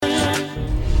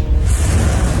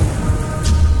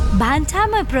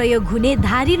भान्सामा प्रयोग हुने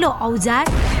धारिलो औजार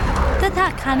तथा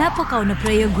खाना पकाउन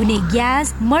प्रयोग हुने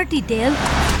ग्यास, मल्टिटेल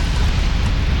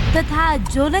तथा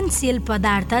ज्वलनशील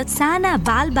पदार्थ साना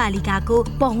बालबालिकाको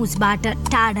पहुँचबाट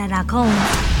टाढा राखौं।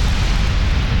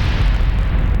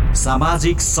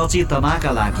 सामाजिक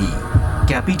सचेतनाका लागि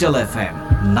capital FM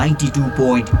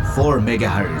 92.4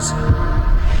 megahertz.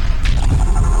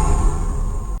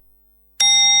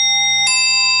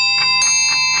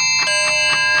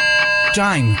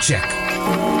 Time check.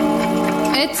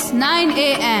 It's 9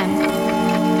 a.m.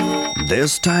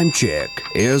 This time check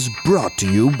is brought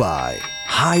to you by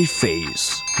High Face.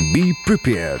 Be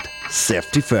prepared.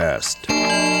 Safety first.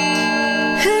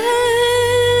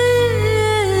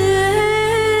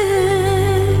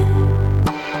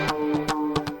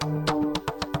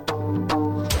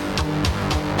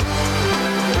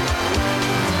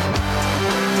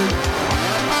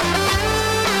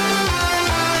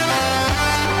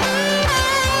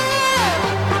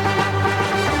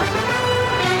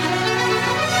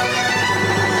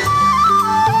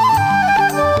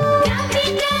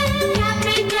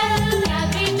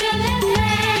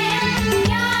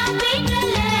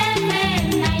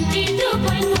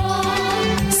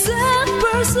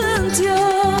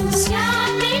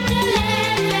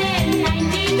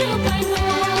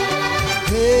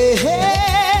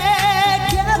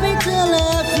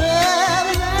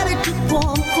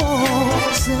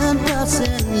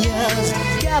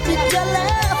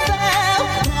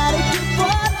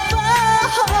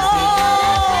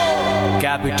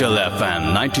 Capital FM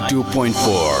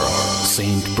 92.4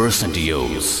 100%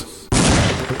 use.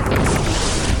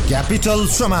 Capital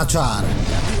समाचार।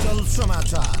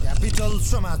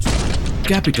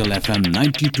 Capital FM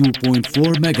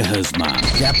 92.4 मेगाहर्ज मा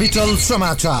Capital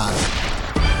समाचार।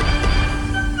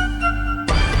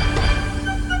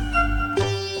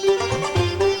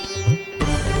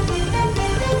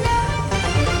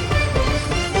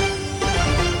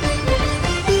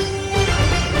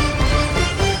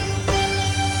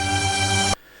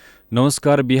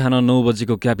 नमस्कार, बिहान 9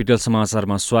 बजेको क्यापिटल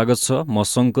समाचारमा स्वागत छ। म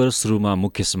शङ्कर। सुरुमा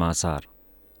मुख्य समाचार।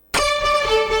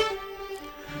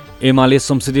 एमाले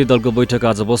संसदीय दलको बैठक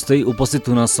आज बस्दै उपस्थित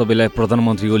हुन सबैलाई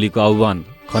प्रधानमन्त्री ओलीको आह्वान।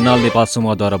 खनाल नेपाल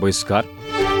समूहद्वारा बहिष्कार।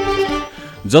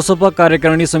 जसपा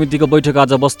कार्यकारिणी समितिको बैठक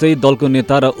आज बस्दै दलको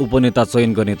नेता र उपनेता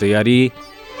चयन गर्ने तयारी।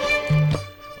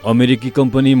 अमेरिकी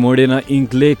कम्पनी मोडेर्ना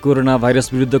इन्कले कोरोना भाइरस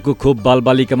विरुद्धको खोप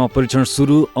बालबालिकामा परीक्षण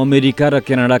सुरु। अमेरिका र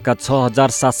क्यानाडाका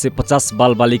 6,750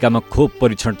 बालबालिकामा खोप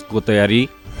परीक्षणको तयारी।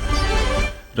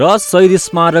 र शहीद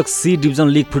स्मारक सी डिभिजन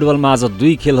लिग फुटबलमा आज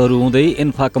 2 खेलहरू हुँदै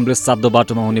एन्फा कम्प्लेक्स सातो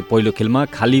बाटोमा हुने पहिलो खेलमा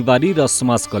खालीबारी र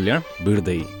समाज कल्याण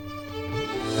भिड्दै।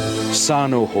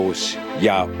 सानो होस्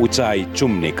या उचाइ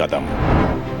चुम्ने कदम,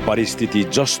 परिस्थिति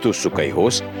जस्तो सुकै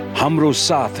होस्, हाम्रो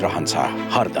साथ रहन्छ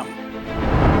हरदम।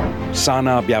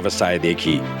 साना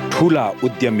व्यवसायदेखि ठूला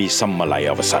उद्यमीसम्मलाई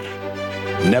अवसर।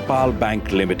 नेपाल बैंक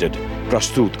लिमिटेड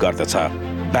प्रस्तुत गर्दछ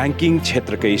बैंकिङ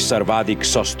क्षेत्रकै सर्वाधिक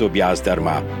सस्तो ब्याज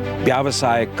दरमा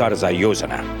व्यवसाय कर्जा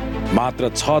योजना, मात्र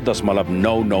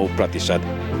 6.99%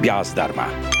 ब्याज दरमा।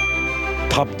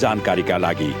 थप जानकारीका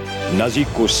लागि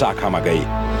नजिकको शाखामा गई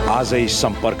आजै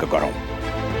सम्पर्क गरौँ।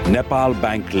 नेपाल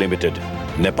बैंक लिमिटेड,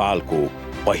 नेपालको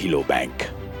पहिलो बैंक।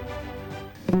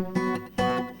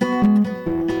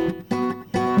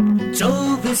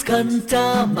 24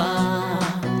 घण्टामा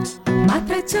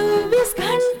मात्र 24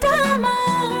 घण्टामा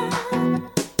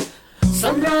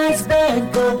सनराइज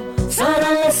बैंकको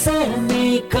सरल सेमी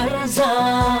कर्जा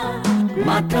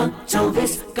मात्र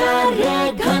 24 कार्य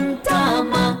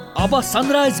घण्टामा। अब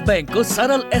सनराइज बैंकको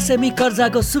सरल एसएमई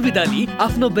कर्जाको सुविधा लिई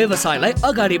आफ्नो व्यवसायलाई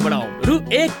अगाडि बढाऊ। रु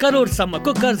 1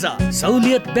 करोडसम्मको कर्जा,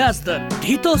 सहुलियत ब्याज दर,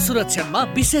 ढितो सुरक्षामा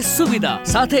विशेष सुविधा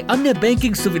साथै अन्य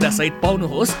बैंकिङ सुविधा सहित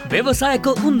पाउनुहोस्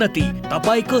व्यवसायको उन्नति,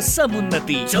 तपाईको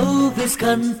समुन्नति। 24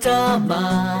 घण्टामा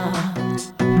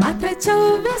मात्र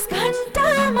 24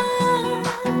 घण्टामा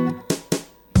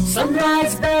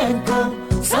सनराइज बैंकको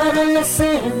सरल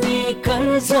सेमी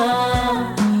कर्जा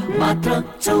मात्र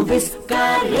 24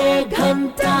 कार्य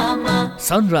घण्टामा।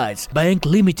 सनराइज बैंक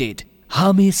लिमिटेड,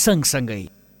 हामी सँगसँगै।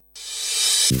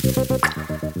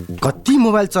 कति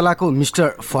मोबाइल चलाएको मिस्टर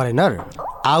फरेनर?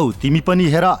 आऊ तिमी पनि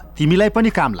हेर, तिमीलाई पनि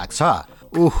काम लाग्छ।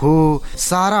 ओहो,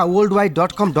 सारा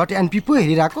worldwide.com.np पो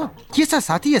हेरिरहेको के छ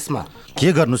साथी यसमा?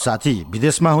 के गर्नु साथी,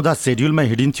 विदेशमा हुँदा शेड्युलमा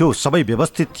हिँडिन्थ्यो, सबै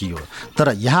व्यवस्थित थियो।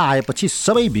 तर यहाँ आएपछि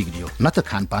सबै बिग्रियो। न त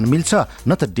खानपान मिल्छ,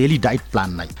 न त डेली डाइट प्लान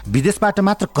नै। विदेशबाट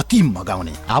मात्र कति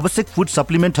मगाउने। आवश्यक फुड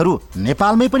सप्लिमेन्टहरू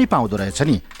नेपालमै पनि पाउँदो रहेछ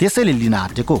नि, त्यसैले लिन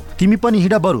आँटेको। तिमी पनि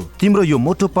हिँड बरु। तिम्रो यो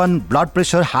मोटोपन, ब्लड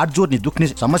प्रेसर, हार्ट जोड्ने दुख्ने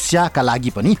समस्याका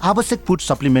लागि पनि आवश्यक फुड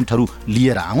सप्लिमेन्टहरू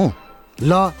लिएर आऊ।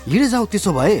 ल हिँड जाऊ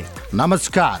त्यसो भए।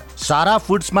 नमस्कार, सारा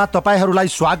फुड्समा तपाईहरूलाई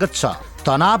स्वागत छ।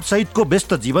 तनाव सहितको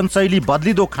व्यस्त जीवनशैली,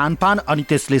 बदलिदो खानपान अनि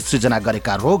त्यसले सृजना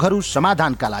गरेका रोगहरू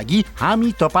समाधानका लागि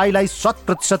हामी तपाईलाई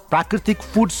 100% प्राकृतिक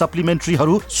food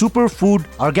सप्लिमेन्ट्रीहरू, super food,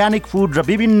 organic food र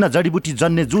विभिन्न जडीबुटी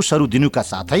जन्य जुसहरू दिनुका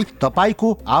साथै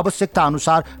तपाईको आवश्यकता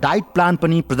अनुसार डाइट प्लान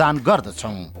पनि प्रदान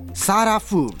गर्दछौँ। सारा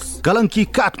फुड्स, गलङ्की,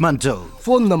 काठमाडौँ।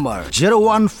 Phone number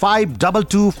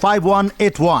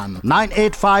 015225181,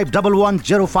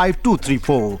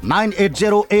 9851105234,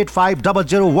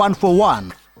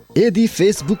 9808500141। यदि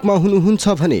फेसबुकमा हुनुहुन्छ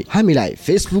भने हामीलाई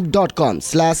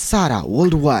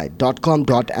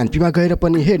facebook.com/saraworldwide.com.np मा गएर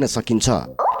पनि हेर्न सकिन्छ।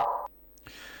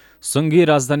 सङ्घीय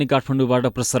राजधानी काठमाडौँबाट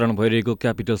प्रसारण भइरहेको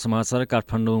क्यापिटल समाचार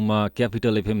काठमाडौँमा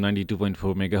क्यापिटल एफएम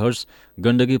 92.4 मेगाहर्ज,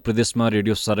 गण्डकी प्रदेशमा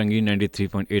रेडियो सारङ्गी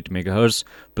 93.8 मेगाहर्ज,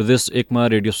 प्रदेश 1 मा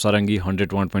रेडियो सारङ्गी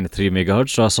 101.3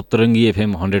 मेगाहर्ज र सप्तरङ्गी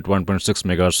एफएम 101.6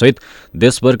 मेगाहर्ज सहित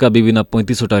देशभरका विभिन्न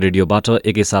 35वटा रेडियोबाट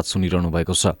एकैसाथ सुनिरहनु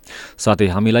भएको छ।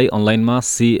 साथै हामीलाई अनलाइनमा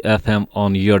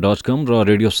cfmonyear.com र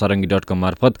radiosaranggi.com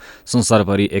मार्फत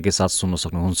संसारभरि एकैसाथ सुन्न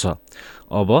सक्नुहुन्छ।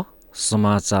 अब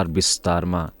समाचार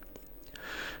विस्तारमा।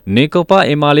 नेकपा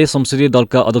एमाले संसदीय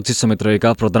दलका अध्यक्ष समेत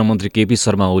रहेका प्रधानमन्त्री केपी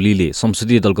शर्मा ओलीले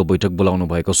संसदीय दलको बैठक बोलाउनु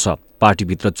भएको छ।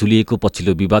 पार्टीभित्र चुलिएको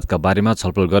पछिल्लो विवादका बारेमा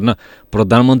छलफल गर्न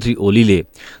प्रधानमन्त्री ओलीले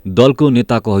दलको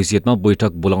नेताको हैसियतमा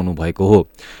बैठक बोलाउनु भएको हो।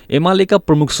 एमालेका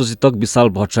प्रमुख सचेतक विशाल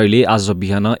भट्टराईले आज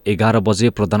बिहान 11 बजे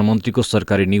प्रधानमन्त्रीको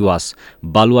सरकारी निवास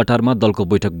बालुवाटारमा दलको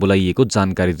बैठक बोलाइएको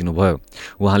जानकारी दिनुभयो।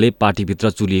 उहाँले पार्टीभित्र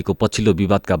चुलिएको पछिल्लो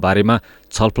विवादका बारेमा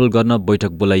छलफल गर्न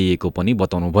बैठक बोलाइएको पनि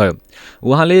बताउनुभयो।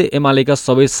 उहाँले एमालेका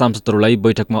सबै सांसदहरूलाई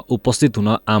बैठकमा उपस्थित हुन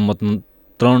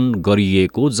आमन्त्रण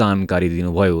गरिएको जानकारी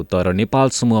दिनुभयो। तर नेपाल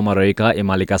समूहमा रहेका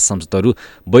एमालेका सांसदहरू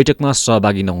बैठकमा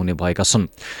सहभागी नहुने भएका छन्।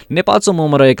 नेपाल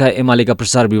समूहमा रहेका एमालेका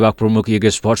प्रचार विभाग प्रमुख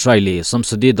योगेश भट्टराईले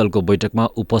संसदीय दलको बैठकमा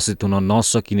उपस्थित हुन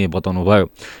नसकिने बताउनुभयो।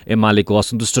 एमालेको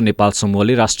असन्तुष्ट नेपाल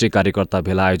समूहले राष्ट्रिय कार्यकर्ता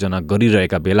भेला आयोजना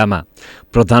गरिरहेका बेलामा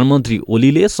प्रधानमन्त्री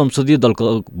ओलीले संसदीय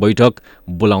दलको बैठक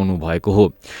बोलाउनु भएको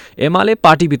हो। एमाले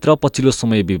पार्टीभित्र पछिल्लो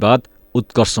समय विवाद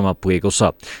उत्कर्षमा पुगेको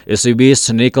छ।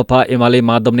 यसैबीच नेकपा एमाले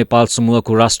माधव नेपाल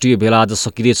समूहको राष्ट्रिय भेला आज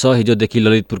सकिँदैछ। हिजोदेखि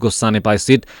ललितपुरको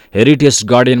सानेपास्थित हेरिटेज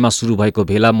गार्डनमा सुरु भएको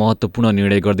भेला महत्त्वपूर्ण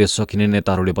निर्णय गर्दै सकिने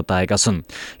नेताहरूले बताएका छन्।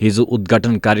 हिजो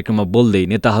उद्घाटन कार्यक्रममा बोल्दै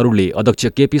नेताहरूले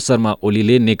अध्यक्ष केपी शर्मा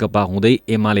ओलीले नेकपा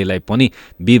हुँदै एमालेलाई पनि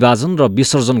विभाजन र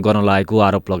विसर्जन गर्न लागेको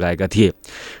आरोप लगाएका थिए।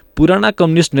 पुराना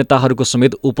कम्युनिस्ट नेताहरूको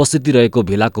समेत उपस्थिति रहेको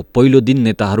भेलाको पहिलो दिन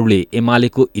नेताहरूले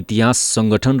एमालेको इतिहास,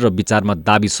 संगठन र विचारमा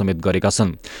दाबी समेत गरेका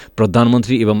छन्।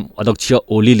 प्रधानमन्त्री एवं अध्यक्ष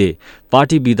ओलीले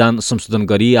पार्टी विधान संशोधन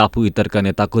गरी आफू इतरका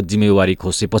नेताको जिम्मेवारी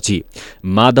खोसेपछि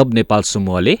माधव नेपाल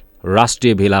समूहले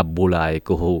राष्ट्रिय भेला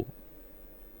बोलाएको हो।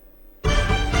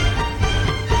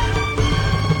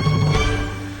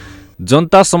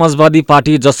 जनता समाजवादी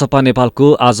पार्टी जसपा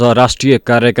नेपालको आज राष्ट्रिय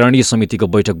कार्यकारिणी समितिको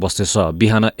बैठक बस्दैछ।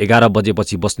 बिहान 11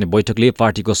 बजेपछि बस्ने बैठकले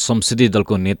पार्टीको संसदीय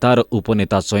दलको नेता र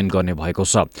उपनेता चयन गर्ने भएको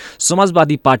छ।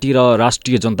 समाजवादी पार्टी र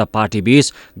राष्ट्रिय जनता पार्टी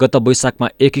बीच गत वैशाखमा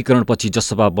एकीकरणपछि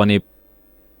जसपा बने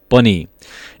पनि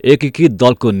एकीकृत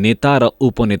दलको नेता र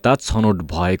उपनेता छनौट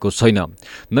भएको छैन।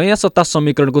 नयाँ सत्ता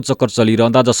समीकरणको चक्कर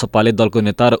चलिरहँदा जसपाले दलको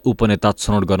नेता र उपनेता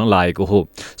छनौट गर्न लागेको हो।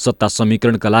 सत्ता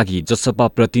समीकरणका लागि जसपा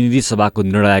प्रतिनिधि सभाको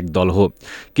निर्णायक दल हो।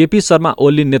 केपी शर्मा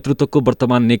ओली नेतृत्वको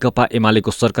वर्तमान नेकपा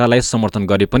एमालेको सरकारलाई समर्थन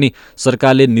गरे पनि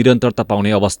सरकारले निरन्तरता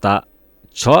पाउने अवस्था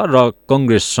छ र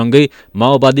कंग्रेससँगै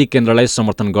माओवादी केन्द्रलाई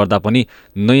समर्थन गर्दा पनि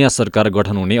नयाँ सरकार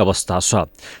गठन हुने अवस्था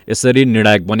छ। यसरी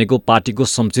निर्णायक बनेको पार्टीको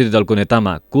संसदीय दलको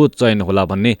नेतामा को चयन होला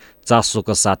भन्ने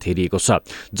चासोका साथ हेरिएको छ।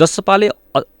 जसपाले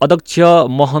अध्यक्ष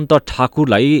महन्त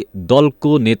ठाकुरलाई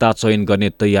दलको नेता चयन गर्ने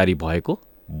तयारी भएको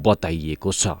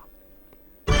बताइएको छ।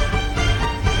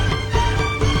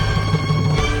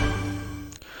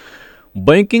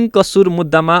 बैंकिङ कसुर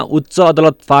मुद्दामा उच्च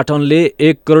अदालत पाटनले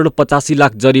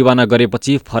 1,85,00,000 जरिवाना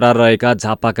गरेपछि फरार रहेका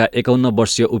झापाका 51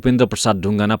 वर्षीय उपेन्द्र प्रसाद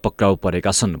ढुङ्गाना पक्राउ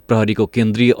परेका छन्। प्रहरीको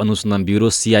केन्द्रीय अनुसन्धान ब्युरो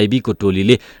सीआईबीको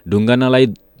टोलीले ढुङ्गानालाई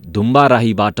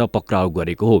धुम्बाराहीबाट पक्राउ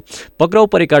गरेको हो। पक्राउ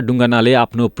परेका ढुङ्गानाले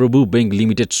आफ्नो प्रभु बैंक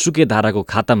लिमिटेड सुकेधाराको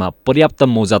खातामा पर्याप्त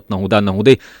मौजात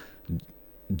नहुँदै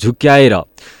झुक्याएर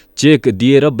चेक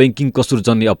दिएर बैंकिङ कसुर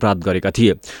जन्ने अपराध गरेका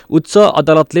थिए। उच्च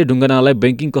अदालतले ढुङ्गानालाई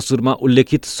बैंकिङ कसुरमा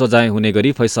उल्लेखित सजाय हुने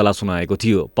गरी फैसला सुनाएको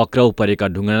थियो। पक्राउ परेका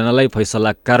ढुङ्गानालाई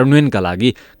फैसला कार्यान्वयनका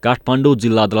लागि काठमाडौँ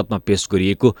जिल्ला अदालतमा पेश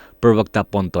गरिएको प्रवक्ता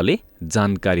पन्तले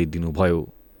जानकारी दिनुभयो।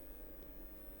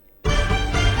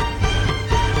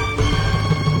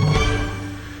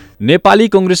 नेपाली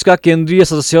कङ्ग्रेसका केन्द्रीय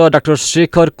सदस्य डाक्टर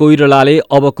शेखर कोइरालाले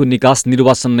अबको निकास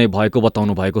निर्वाचन नै भएको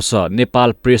बताउनु भएको छ।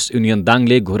 नेपाल प्रेस युनियन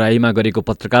दाङले घोराईमा गरेको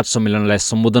पत्रकार सम्मेलनलाई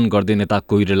सम्बोधन गर्दै नेता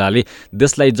कोइरालाले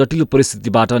देशलाई जटिल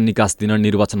परिस्थितिबाट निकास दिन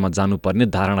निर्वाचनमा जानुपर्ने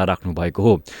धारणा राख्नु भएको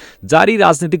हो। जारी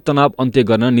राजनीतिक तनाव अन्त्य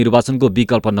गर्न निर्वाचनको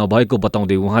विकल्प नभएको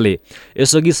बताउँदै उहाँले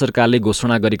यसअघि सरकारले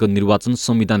घोषणा गरेको निर्वाचन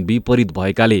संविधान विपरीत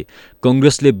भएकाले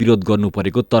कङ्ग्रेसले विरोध गर्नु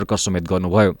परेको तर्क समेत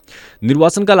गर्नुभयो।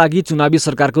 निर्वाचनका लागि चुनावी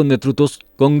सरकारको नेतृत्व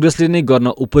कङ्ग्रेसले नै गर्न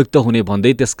उपयुक्त हुने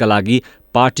भन्दै त्यसका लागि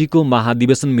पार्टीको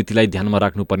महाधिवेशन मितिलाई ध्यानमा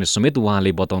राख्नुपर्ने समेत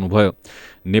उहाँले बताउनुभयो।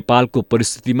 नेपालको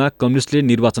परिस्थितिमा कम्युनिस्टले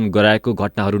निर्वाचन गराएको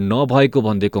घटनाहरू नभएको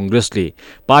भन्दै कङ्ग्रेसले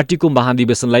पार्टीको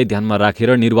महाधिवेशनलाई ध्यानमा राखेर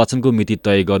निर्वाचनको मिति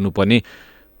तय गर्नुपर्ने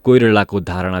कोइरालाको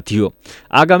धारणा थियो।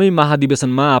 आगामी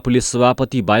महाधिवेशनमा आफूले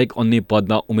सभापति बाहेक अन्य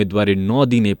पदमा उम्मेदवारी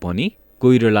नदिने पनि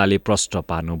कोइरालाले प्रश्न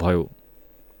पार्नुभयो।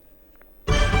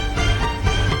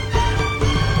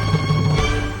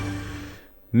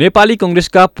 नेपाली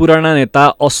कङ्ग्रेसका पुराना नेता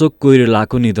अशोक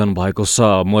कोइरालाको निधन भएको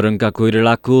छ। मोरङका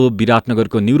कोइरालाको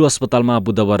विराटनगरको न्युरो अस्पतालमा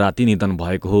बुधबार राति निधन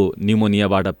भएको हो।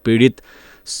 न्युमोनियाबाट पीडित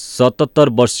 77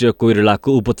 वर्षीय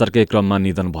कोइरालाको उपचारकै क्रममा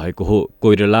निधन भएको हो।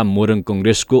 कोइराला मोरङ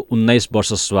कङ्ग्रेसको 19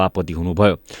 वर्ष सभापति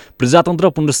हुनुभयो। प्रजातन्त्र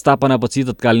पुनर्स्थापनापछि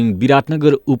तत्कालीन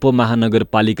विराटनगर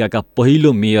उपमहानगरपालिकाका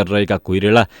पहिलो मेयर रहेका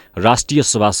कोइराला राष्ट्रिय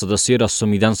सभा सदस्य र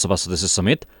संविधान सभा सदस्य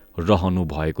समेत रहनु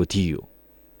भएको थियो।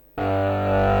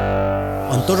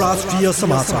 अन्तर्राष्ट्रिय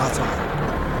समाचार।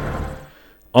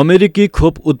 अमेरिकी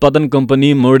खोप उत्पादन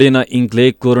कम्पनी मोडेर्ना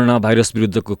इन्कले कोरोना भाइरस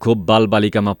विरुद्धको खोप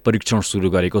बालबालिकामा परीक्षण सुरु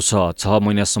गरेको छ। 6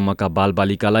 महिनासम्मका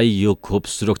बालबालिकालाई यो खोप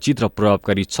सुरक्षित र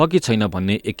प्रभावकारी छ कि छैन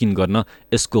भन्ने यकिन गर्न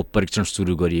यसको परीक्षण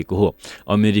सुरु गरिएको हो।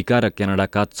 अमेरिका र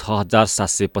क्यानाडाका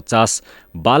 6750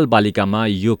 बालबालिकामा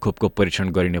यो खोपको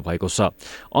परीक्षण गरिने भएको छ।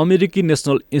 अमेरिकी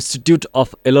national institute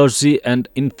of allergy and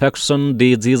infection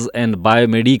disease and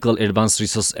biomedical advance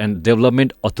research and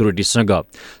development अथोरिटीसँग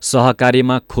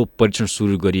सहकार्यमा खोप परीक्षण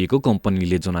सुरु गरिएको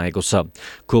कम्पनीले जनाएको छ।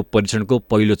 खोप परीक्षणको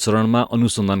पहिलो चरणमा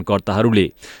अनुसन्धानकर्ताहरूले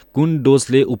कुन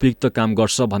डोजले उपयुक्त काम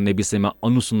गर्छ भन्ने विषयमा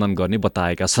अनुसन्धान गर्ने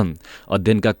बताएका छन्।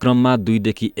 अध्ययनका क्रममा 2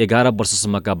 देखि 11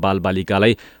 वर्षसम्मका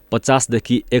बालबालिकालाई 50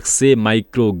 देखि 100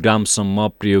 माइक्रोग्रामसम्म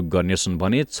प्रयोग गर्नेछन्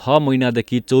भने 6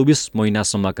 महिनादेखि 24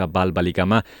 महिनासम्मका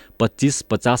बालबालिकामा 25,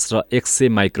 50 र 100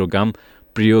 माइक्रोग्राम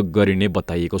प्रयोग गरिने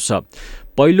बताइएको छ।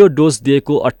 पहिलो डोज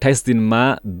दिएको 28 दिनमा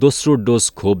दोस्रो डोज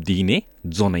खोप दिइने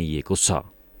जनाइएको छ।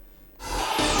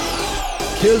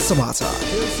 खेल समाचार।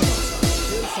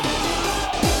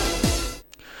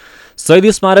 शहीद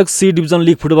स्मारक सी डिभिजन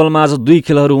लिग फुटबलमा आज 2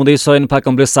 खेलहरू हुँदैछ। एन्फा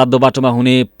कम्प्लेक्स 7 बाटोमा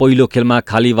हुने पहिलो खेलमा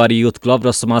खालीबारी युथ क्लब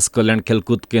र समाज कल्याण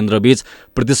खेलकुद केन्द्रबीच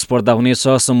प्रतिस्पर्धा हुनेछ।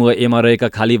 समूह एमा रहेका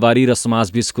खालीबारी र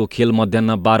समाजबीचको खेल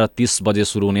मध्याह 12:30 बजे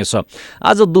सुरु हुनेछ।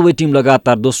 आज दुवै टिम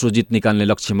लगातार दोस्रो जित निकाल्ने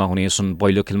लक्ष्यमा हुनेछन्।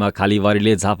 पहिलो खेलमा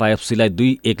खालीबारीले झापा एफसीलाई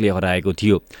 2-1 ले हराएको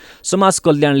थियो। समाज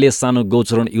कल्याणले सानो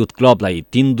गौचरण युथ क्लबलाई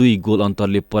 3-2 गोल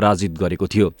अन्तरले पराजित गरेको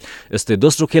थियो। यस्तै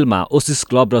दोस्रो खेलमा ओसिस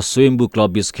क्लब र स्वयम्भू क्लब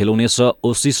बीच खेल हुनेछ।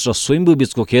 ओसिस र स्वयम्भू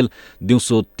बीचको खेल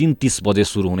दिउँसो 3:30 बजे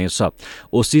सुरु हुनेछ।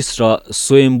 ओसिस र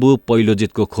स्वयम्भू पहिलो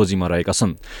जितको खोजीमा रहेका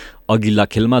छन्। अघिल्ला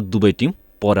खेलमा दुवै टिम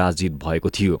पराजित भएको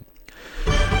थियो।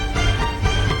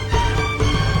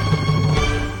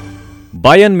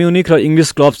 बायर्न म्युनिख र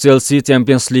इङ्ग्लिस क्लब चेल्सी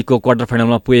च्याम्पियन्स लिगको क्वार्टर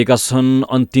फाइनलमा पुगेका छन्।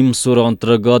 अन्तिम 16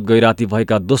 अन्तर्गत गैराती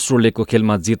भएका दोस्रो लेगको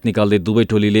खेलमा जित निकाल्दै दुवै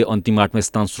टोलीले अन्तिम 8मा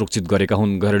स्थान सुरक्षित गरेका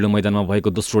हुन्। घरेलु मैदानमा भएको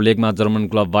दोस्रो लेगमा जर्मन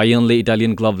क्लब बायर्नले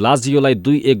इटालियन क्लब लाजियोलाई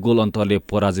 2-1 गोल अन्तरले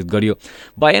पराजित गर्यो।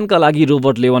 बायर्नका लागि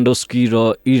रोबर्ट लेवान्डोस्की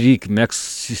र इरिक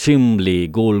म्याक्सिमले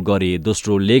गोल गरे।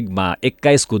 दोस्रो लेगमा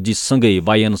 21 को जितसँगै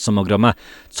बायर्न समग्रमा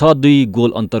 6-2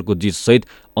 गोल अन्तरको जितसहित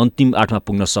अन्तिम 8मा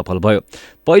पुग्न सफल भयो।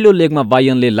 पहिलो लेगमा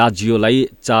बायर्नले लाजियोलाई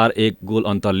 4-1 गोल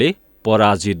अन्तरले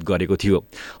पराजित गरेको थियो।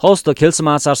 हवस् त खेल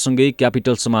समाचारसँगै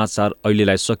क्यापिटल समाचार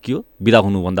अहिलेलाई सकियो। बिदा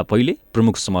हुनुभन्दा पहिले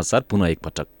प्रमुख समाचार पुनः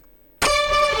एकपटक।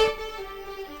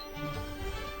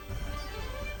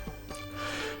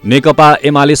 नेकपा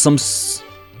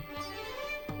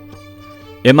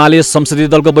एमाले संसदीय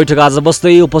दलको बैठक आज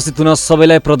बस्दै उपस्थित हुन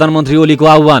सबैलाई प्रधानमन्त्री ओलीको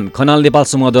आह्वान। खनाल नेपाल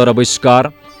समूहद्वारा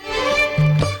बहिष्कार।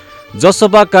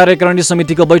 जसपा कार्यकारिणी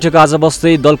समितिको बैठक आज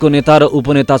बस्दै दलको नेता र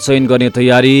उपनेता चयन गर्ने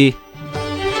तयारी।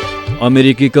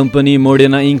 अमेरिकी कम्पनी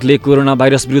मोडेर्ना इन्कले कोरोना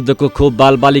भाइरस विरुद्धको खोप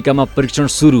बालबालिकामा परीक्षण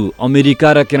सुरु।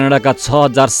 अमेरिका र क्यानाडाका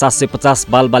 6750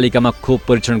 बालबालिकामा खोप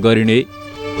परीक्षण गरिने।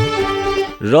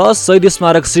 र शहीद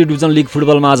स्मारक सी डिभिजन लिग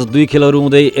फुटबलमा आज 2 खेलहरू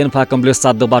हुँदै एन्फा कम्प्लेक्स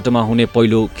 7 बाटोमा हुने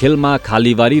पहिलो खेलमा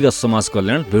खालीबारी र समाज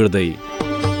कल्याण भिड्दै।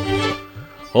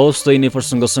 होस् त यिनै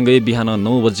प्रसङ्गसँगै बिहान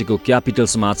 9 बजेको क्यापिटल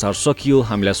समाचार सकियो।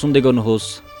 हामीलाई सुन्दै गर्नुहोस्।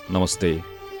 नमस्ते।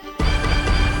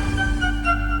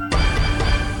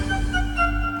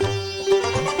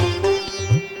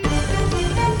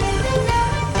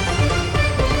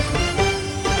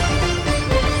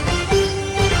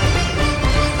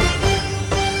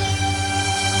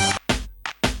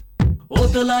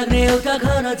 सस्तो लाग्ने एउटा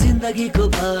घर जिन्दगीको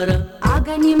भर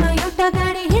आँगनीमा एउटा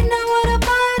गाडी हिँड्न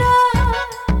वरपर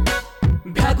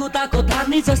भ्यागुताको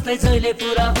धार्नी जस्तै जहिले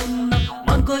पुरा हुन्न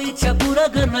मनको इच्छा पुरा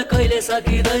गर्न कहिले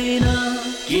सकिँदैन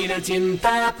किन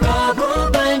चिन्ता प्रभु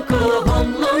बैंकको होम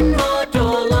लोन अटो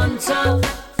लोन छ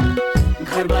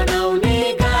घर बनाउने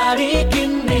गाडी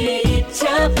किन्ने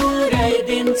इच्छा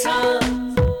पुर्याइदिन्छ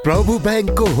प्रभु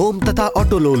बैंकको होम तथा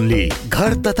अटो लोनले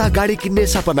घर तथा गाडी किन्ने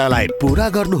सपनालाई पूरा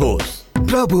गर्नुहोस्।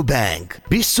 प्रभु बैंक,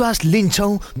 विश्वास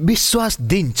लिन्छौं, विश्वास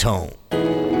दिन्छौं।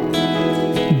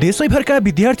 देशैभरका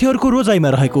विद्यार्थीहरूको रोजाइमा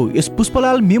रहेको यस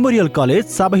पुष्पलाल मेमोरियल कलेज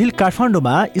साबहिल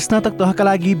काठमाडौँमा स्नातक तहका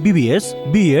लागि बीबीएस,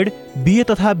 बीएड, बीए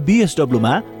तथा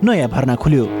बीएसडब्ल्यूमा नयाँ भर्ना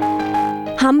खुल्यो।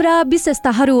 हाम्रा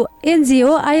विशेषताहरू एनजिओ,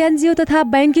 आइएनजिओ तथा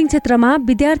ब्याङ्किङ क्षेत्रमा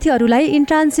विद्यार्थीहरूलाई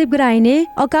इन्टर्नसिप गराइने,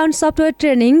 अकाउन्ट सफ्टवेयर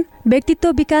ट्रेनिङ, व्यक्तित्व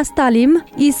विकास तालिम,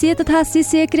 इसिए तथा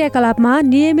सिसिए क्रियाकलापमा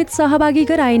नियमित सहभागी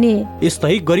गराइने।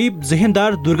 यस्तै गरिब,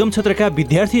 जेहेन्दार, दुर्गम क्षेत्रका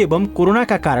विद्यार्थी एवं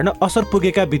कोरोनाका कारण असर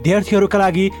पुगेका विद्यार्थीहरूका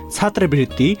लागि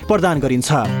छात्रवृत्ति प्रदान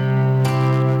गरिन्छ।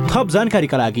 थप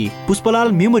जानकारीका लागि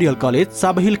Pushpalal memorial college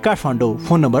साबहिल Kathmandu.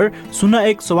 Phone number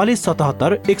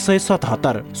 014477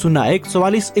 177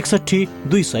 014461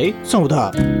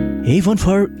 214। Heaven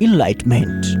for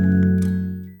इनलाइटमेन्ट।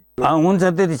 हुन्छ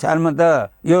त्यति सालमा त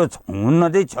यो हुन्न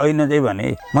चाहिँ छैन चाहिँ भने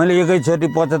मैले एकैचोटि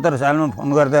 75 सालमा फोन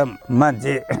गर्दा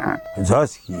मान्छे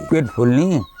झस् पेट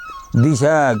फुल्ने,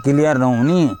 दिशा क्लियर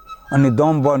नहुने, अनि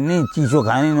दम बढ्ने, चिसो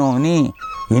खाने नहुने,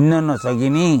 हिँड्न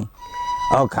नसकिने,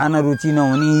 अब खाना रुचि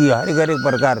नहुने, हरेक हरेक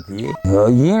प्रकार थिए।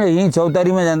 यहीँ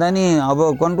चौतारीमा जाँदा नि अब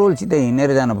कन्ट्रोलसित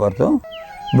हिँडेर जानु पर्थ्यो।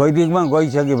 वैदिकमा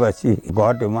गइसकेपछि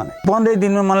घट्यो मलाई। 15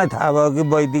 दिनमा मलाई थाहा भयो कि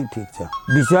वैदिक ठिक छ।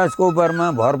 विश्वासको उपरमा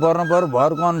भर पर्नु पर्यो,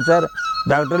 भरको अनुसार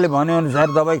डाक्टरले भने अनुसार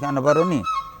दबाई खानु पर्यो नि।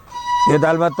 यो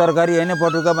दाल भात तरकारी होइन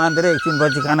पटुका बाँधेर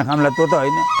एकछिनपछि खाना खाम्ला त्यो त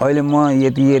होइन। अहिले म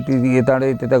यति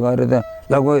यताबाट त्यता गएर त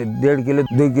लगभग 1.5 kilo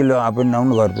 2 kilo up and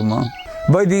down गर्छु म।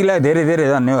 वैदिकलाई धेरै धेरै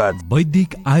धन्यवाद। वैदिक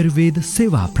आयुर्वेद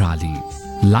सेवा प्रणाली,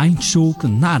 लाइन चोक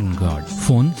नारायणगढ।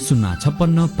 फोन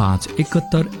 056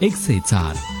 571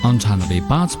 104 98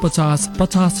 550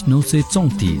 50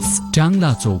 934।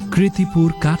 ट्याङ्ला चोक कृतिपुर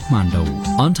काठमाडौँ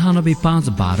 98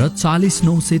 512 40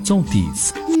 934।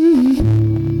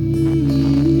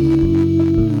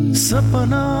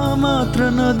 सपना मात्र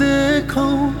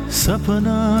नदेखौं,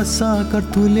 सपना साकार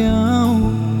तुल्याऊ,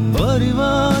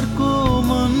 परिवारको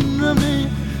मन में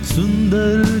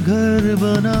सुन्दर घर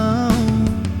बनाऊ।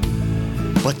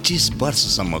 25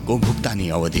 वर्षसम्मको भुक्तानी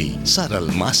अवधि, सरल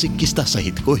मासिक किस्ता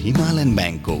सहितको हिमालयन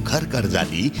ब्याङ्कको घर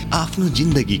कर्जाली आफ्नो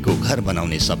जिन्दगीको घर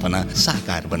बनाउने सपना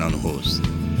साकार बनाउनुहोस्।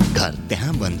 घर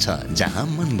त्यहाँ बन्छ जहाँ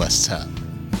मन बस्छ।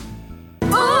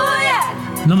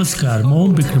 नमस्कार, म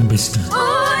विक्रम विष्ट।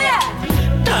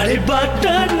 टाढेबाट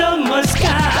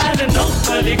नमस्कार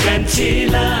नौकरी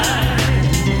कान्छीलाई।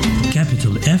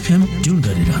 क्यापिटल एफएम ट्युन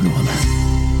गरिरहनु होला।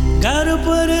 गाह्रो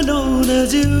परेन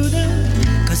जिउन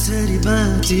कसरी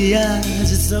बाँची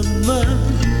आजसम्म,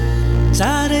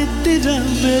 चारैतिर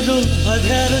मेरो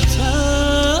अँध्यारो छ।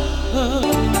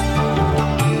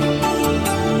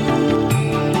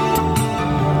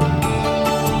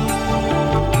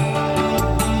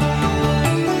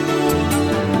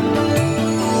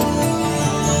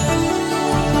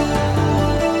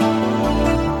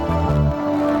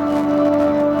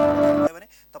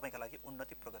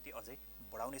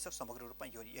 समग्र रूपमा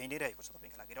यो यही नै रहेको छ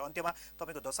तपाईँको लागि। र अन्त्यमा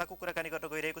तपाईँको दशाको कुराकानी गर्न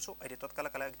गइरहेको छु। अहिले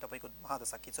तत्कालका लागि तपाईँको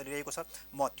महादशा के चलिरहेको छ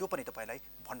म त्यो पनि तपाईँलाई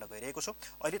भन्न गइरहेको छु।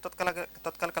 अहिले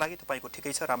तत्कालका लागि तपाईँको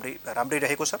ठिकै छ, राम्रै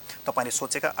रहेको छ। तपाईँले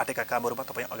सोचेका आँटेका कामहरूमा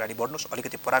तपाईँ अगाडि बढ्नुहोस्,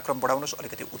 अलिकति पराक्रम बढाउनुहोस्,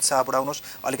 अलिकति उत्साह बढाउनुहोस्,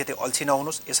 अलिकति अल्छी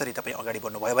नहुनुहोस्। यसरी तपाईँ अगाडि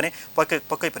बढ्नुभयो भने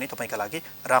पक्कै पनि तपाईँका लागि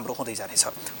राम्रो हुँदै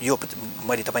जानेछ। यो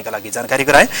मैले तपाईँका लागि जानकारी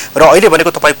गराएँ। र अहिले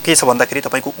भनेको तपाईँ के छ भन्दाखेरि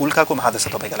तपाईँको उल्काको महादशा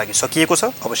तपाईँका लागि सकिएको छ।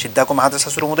 अब सिद्धाको महादशा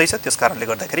सुरु हुँदैछ। त्यस कारणले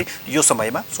गर्दाखेरि यो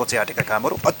समयमा सोचे आँटेका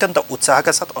कामहरू अत्यन्त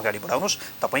उत्साहका साथ अगाडि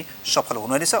बढाउनुहोस्। तपाईँ सफल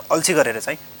हुनुहुनेछ। अल्छी गरेर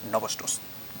चाहिँ नबस्नुहोस्।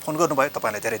 फोन गर्नुभयो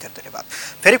तपाईँलाई धेरै धेरै धन्यवाद।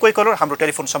 फेरि कोही कलर हाम्रो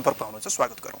टेलिफोन सम्पर्कमा हुनुहुन्छ,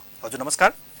 स्वागत गरौँ। हजुर नमस्कार।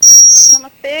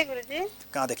 नमस्ते गुरुजी।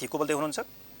 कहाँदेखि को बोल्दै हुनुहुन्छ?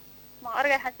 म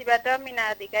अर्घाखाँचीबाट मीना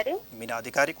अधिकारी। मीना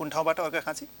अधिकारी कुन ठाउँबाट?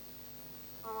 अर्घाखाँची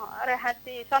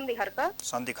अर्घाखाँची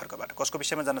सन्धि खर्कबाट। कसको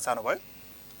विषयमा जान्न चाहनुभयो?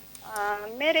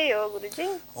 मेरै हो गुरुजी।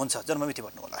 हुन्छ, जन्ममिति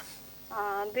भन्नु होला।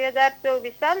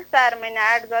 2024 साल 4 महिना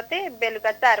 8 गते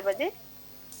बेलुका 4 बजे।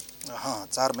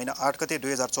 4 महिना 8 गते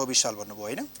 2024 साल भन्नुभयो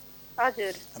होइन?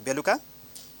 हजुर। बेलुका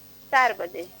 4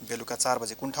 बजे। बेलुका 4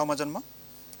 बजे। कुन ठाउँमा जन्म?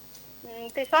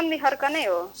 त्यो सन्धि खर्क नै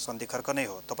हो। सन्धि खर्क नै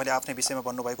हो। तपाईँले आफ्नै विषयमा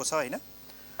भन्नुभएको छ होइन?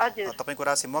 हजुर। तपाईँको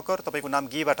राशि मकर, तपाईँको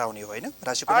नाम गीबाट आउने हो होइन?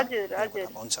 राशिको हजुर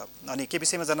हजुर। हुन्छ। अनि के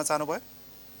विषयमा जान्न चाहनुभयो?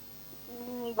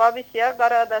 भविष्य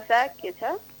ग्रह दशा के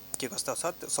छ? के कस्तो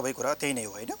छ सबै कुरा त्यही नै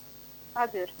हो होइन?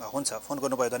 हजुर हुन्छ, फोन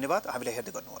गर्नुभयो धन्यवाद। हामीलाई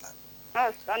हेर्दै गर्नुहोला।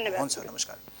 हस् धन्यवाद। हुन्छ,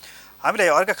 नमस्कार। हामीलाई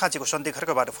अर्घाखाँचीको सन्धि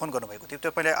खर्कबाट फोन गर्नुभएको थियो।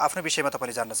 तपाईँले आफ्नो विषयमा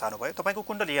तपाईँले जान्न चाहनुभयो। तपाईँको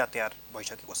कुण्डली यहाँ तयार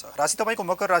भइसकेको छ। राशि तपाईँको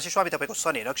मकर राशि, स्वामी तपाईँको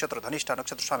शनि, नक्षत्र धनिष्ठा,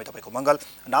 नक्षत्र स्वामी तपाईँको मङ्गल,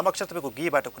 नाम अक्षर तपाईँको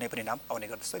गीबाट कुनै पनि नाम आउने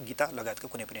गर्दछ, गीता लगायतको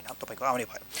कुनै पनि नाम तपाईँको आउने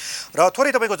भयो। र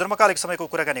थोरै तपाईँको जन्मकालिक समयको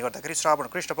कुराकानी गर्दाखेरि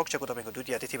श्रावण कृष्ण पक्षको तपाईँको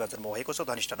द्वितीय तिथिमा जन्म भएको छ।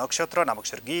 धनिष्ठा नक्षत्र, नाम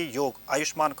अक्षर गी, योग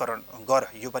आयुष्मान करण गर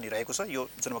यो पनि रहेको छ। यो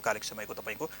जन्मकालिक समयको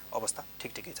तपाईँको अवस्था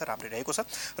ठिकै छ, राम्रै रहेको छ।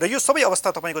 र यो सबै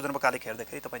अवस्था तपाईँको जन्मकालिक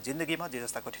हेर्दाखेरि तपाईँ जिन्दगीमा जे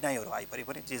जस्ता कठिनाइहरू आइपरे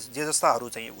पनि जे जस्ताहरू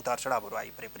चाहिँ उतार चढावहरू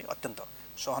आइपरे पनि अत्यन्त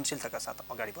सहनशीलताका साथ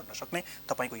अगाडि बढ्न सक्ने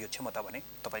तपाईँको यो क्षमता भने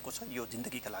तपाईँको छ। यो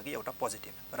जिन्दगीका लागि एउटा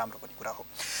पोजिटिभ राम्रो पनि कुरा हो।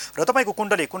 र तपाईँको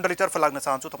कुण्डलीतर्फ लाग्न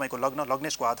चाहन्छु। तपाईँको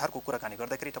लग्नेशको आधारको कुराकानी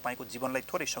गर्दाखेरि तपाईँको जीवनलाई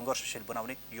थोरै सङ्घर्षशील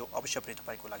बनाउने यो अवश्य पनि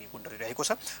तपाईँको लागि कुण्डली रहेको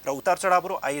छ। र उतार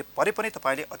चढावहरू आइपरे पनि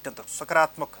तपाईँले अत्यन्त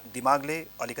सकारात्मक दिमागले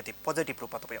अलिकति पोजिटिभ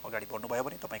रूपमा तपाईँ अगाडि बढ्नुभयो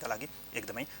भने तपाईँका लागि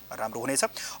एकदमै राम्रो हुनेछ।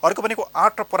 अर्को भनेको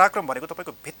आँट र पराक्रम भनेको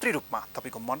तपाईँको भित्री रूपमा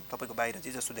तपाईँको मन तपाईँको बाहिर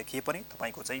जे जस्तो देखिए पनि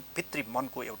तपाईँको चाहिँ भित्री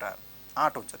मनको एउटा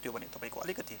आँट हुन्छ, त्यो भने तपाईँको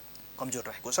अलिकति कमजोर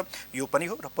रहेको छ। यो पनि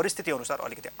हो। र परिस्थिति अनुसार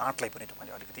अलिकति आँटलाई पनि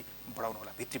तपाईँले अलिकति बढाउनु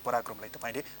होला, भित्री पराक्रमलाई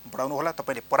तपाईँले बढाउनु होला।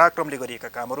 तपाईँले पराक्रमले गरिएका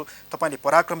कामहरू, तपाईँले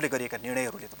पराक्रमले गरिएका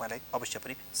निर्णयहरूले तपाईँलाई अवश्य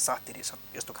पनि साथ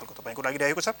दिनेछन्, यस्तो खालको तपाईँको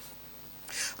लागिरहेको छ।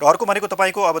 र अर्को भनेको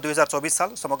तपाईँको अब 2024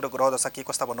 साल समग्र ग्रह दशा के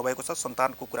कस्ता भन्नुभएको छ।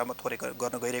 सन्तानको कुरामा थोरै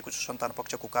गर्न गइरहेको छु। सन्तान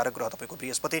पक्षको कारक ग्रह तपाईँको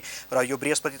बृहस्पति, र यो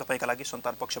बृहस्पति तपाईँका लागि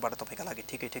सन्तान पक्षबाट तपाईँका लागि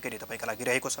ठिकै नै तपाईँका लागि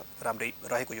रहेको छ,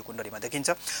 राम्रै रहेको यो कुण्डलीमा देखिन्छ।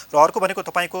 र अर्को भनेको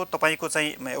तपाईँको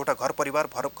चाहिँ एउटा घर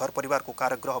परिवारको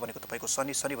कारक ग्रह भनेको तपाईँको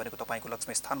शनि भनेको तपाईँको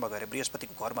लक्ष्मी स्थानमा गएर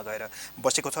बृहस्पतिको घरमा गएर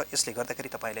बसेको छ। यसले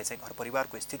गर्दाखेरि तपाईँलाई चाहिँ घर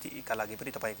परिवारको स्थितिका लागि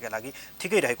पनि तपाईँका लागि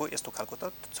ठिकै रहेको यस्तो खालको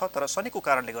त छ। तर शनिको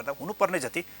कारणले गर्दा हुनुपर्ने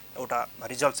जति एउटा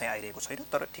रिजल्ट चाहिँ आइरहेको छैन,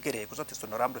 तर ठिकै रहेको छ। त्यस्तो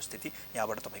नराम्रो स्थिति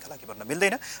यहाँबाट तपाईँका लागि भन्न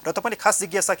मिल्दैन। र तपाईँले खास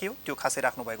जिज्ञासा के हो त्यो खासै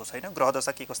राख्नु भएको छैन। ग्रह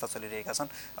दशा के कस्ता चलिरहेका छन्,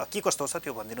 के कस्तो छ त्यो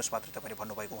भनिदिनुहोस् मात्रै तपाईँले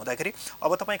भन्नुभएको हुँदाखेरि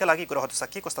अब तपाईँका लागि ग्रह दशा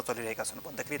के कस्ता चलिरहेका छन्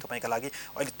भन्दाखेरि तपाईँका लागि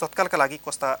अहिले तत्कालका लागि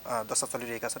कस्ता दशा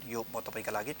चलिरहेका छन् यो म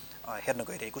तपाईँका लागि हेर्न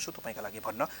गइरहेको छु, तपाईँका लागि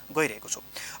भन्न गइरहेको छु।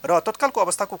 र तत्कालको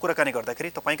अवस्थाको कुराकानी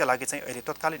गर्दाखेरि तपाईँका लागि चाहिँ अहिले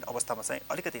तत्कालीन अवस्थामा चाहिँ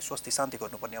अलिकति स्वस्ति शान्ति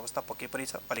गर्नुपर्ने अवस्था पक्कै पनि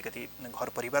छ। अलिकति घर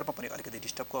परिवारमा पनि अलिकति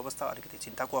डिस्टर्बको अवस्था, अलिकति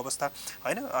चिन्ताको अवस्था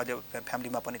होइन, अहिले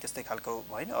फ्यामिलीमा पनि त्यस्तै खालको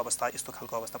होइन अवस्था, यस्तो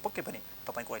खालको अवस्था पक्कै पनि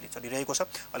तपाईँको अहिले चलिरहेको छ।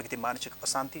 अलिकति मानसिक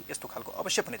अशान्ति यस्तो खालको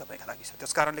अवश्य पनि तपाईँका लागि छ।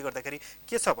 त्यस कारणले गर्दाखेरि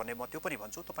के छ भने म त्यो पनि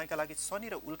भन्छु, तपाईँका लागि शनि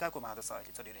र उल्काको महादशा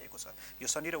अहिले चलिरहेको छ। यो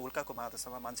शनि र उल्काको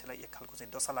महादशामा मान्छेलाई एक खालको चाहिँ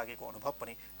दशा लागेको अनुभव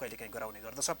पनि कहिलेकाहीँ गराउने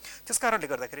गर्दछ। त्यस कारणले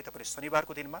गर्दाखेरि तपाईँले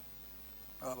शनिबारको दिनमा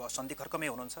अब सन्धि खर्कमै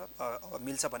हुनुहुन्छ,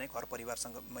 मिल्छ भने घर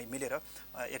परिवारसँग मिलेर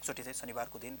एकचोटि चाहिँ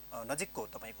शनिबारको दिन नजिकको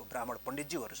तपाईँको ब्राह्मण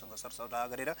पण्डितज्यूहरूसँग सरसल्लाह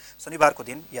गरेर शनिबारको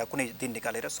दिन या कुनै दिन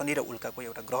निकालेर शनि र उल्काको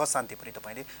एउटा ग्रह शान्ति पनि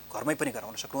तपाईँले घरमै पनि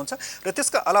गराउन सक्नुहुन्छ। र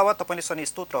त्यसका अलावा तपाईँले शनि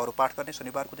स्तोत्रहरू पाठ गर्ने,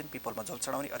 शनिबारको दिन पिपलमा जल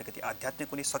चढाउने, अलिकति आध्यात्मिक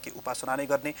कुनै सकी उपासना नै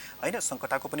गर्ने होइन,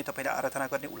 सङ्कटाको पनि तपाईँले आराधना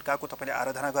गर्ने, उल्काको तपाईँले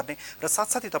आराधना गर्ने र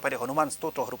साथसाथै तपाईँले हनुमान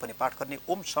स्तोत्रहरू पनि पाठ गर्ने।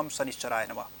 ओम शम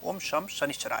शनिश्चराय नमः, ओम शम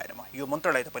शनिश्चराय नमः यो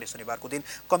मन्त्रलाई तपाईँले शनिबारको दिन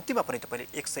कम्तीमा पनि तपाईँले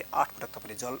 108 पटक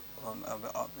तपाईँले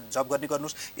जप गर्ने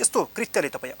गर्नुहोस्। यस्तो कृत्यले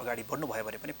तपाईँ अगाडि बढ्नुभयो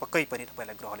भने पनि पक्कै पनि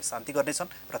तपाईँलाई ग्रहले शान्ति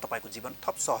गर्नेछन् र तपाईँको जीवन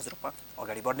थप सहज रूपमा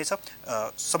अगाडि बढ्नेछ।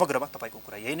 समग्रमा तपाईँको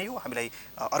कुरा यही नै हो। हामीलाई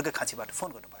अर्घाखाँचीबाट फोन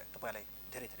गर्नुभयो, तपाईँलाई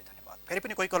धेरै धन्यवाद। फेरि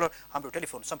पनि कोही कलर हाम्रो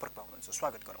टेलिफोन सम्पर्कमा हुनुहुन्छ,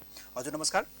 स्वागत गरौँ। हजुर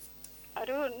नमस्कार।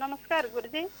 नमस्कार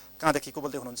गुरुजी। कहाँदेखि को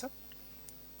बोल्दै हुनुहुन्छ?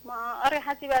 म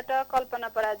अर्घाखाँचीबाट कल्पना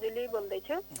पराजुली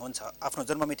बोल्दैछु। हुन्छ, आफ्नो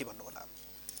जन्ममिति भन्नुहोला।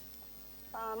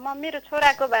 म मेरो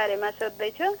छोराको बारेमा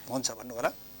सोध्दैछु। हुन्छ, भन्नुहोला।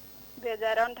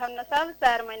 2058 साल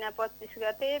 4 महिना 25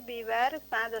 गते बिहिबार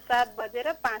साँझ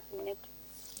 7:05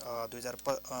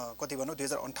 कति भन्नु?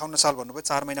 2058 साल भन्नुभयो,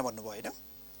 4 महिना भन्नुभयो होइन?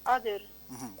 हजुर।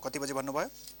 कति बजे भन्नुभयो?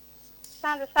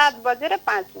 साँझ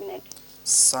 7:05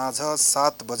 साँझ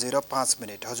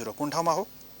 7:05। हजुर, कुन ठाउँमा हो?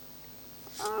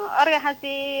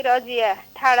 अर्घाखाँची रजिया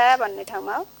ठाडा भन्ने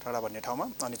ठाउँमा हो। ठाडा भन्ने ठाउँमा।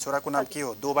 अनि छोराको नाम के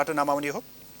हो? दोबाट नाम आउने हो?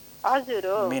 हजुर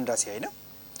हो। मेन राशि होइन?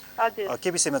 हजुर। के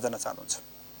विषयमा जान्न चाहनुहुन्छ?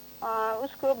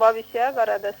 उसको भविष्य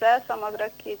ग्रहदशा समग्र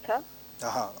के छ?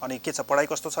 अनि के छ, पढाइ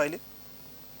कस्तो छ अहिले?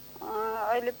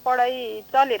 अहिले पढाइ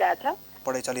चलिरहेछ।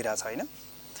 पढाइ चलिरहेछ होइन?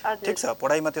 हजुर। ठिक छ,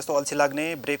 पढाइमा त्यस्तो अल्छी लाग्ने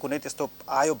ब्रेक हुने त्यस्तो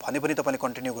आयो भने पनि तपाईँले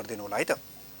कन्टिन्यू गरिदिनु होला है त।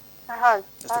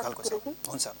 यस्तो खालको छ।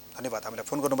 हुन्छ, धन्यवाद। हामीलाई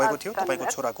फोन गर्नुभएको थियो। तपाईँको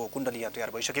छोराको कुण्डली यहाँ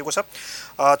तयार भइसकेको छ।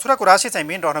 छोराको राशि चाहिँ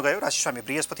मेन रहन गयो। राशि स्वामी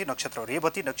बृहस्पति, नक्षत्र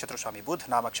रेवती, नक्षत्र स्वामी बुध,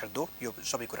 नाम अक्षर दो, यो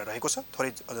सबै कुरा रहेको छ।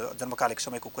 थोरै जन्मकालिक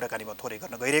समयको कुराकानीमा थोरै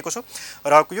गर्न गइरहेको छु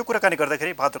र यो कुराकानी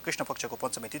गर्दाखेरि भाद्र कृष्ण पक्षको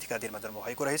पञ्चमी तिथिका दिनमा जन्म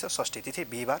भएको रहेछ। षष्ठी तिथि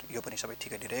बिहिबार, यो पनि सबै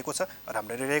ठिकै नै रहेको छ,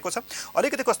 राम्रो नै रहेको छ।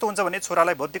 अलिकति कस्तो हुन्छ भने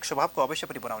छोरालाई बौद्धिक स्वभावको अवश्य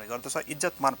पनि बनाउने गर्दछ,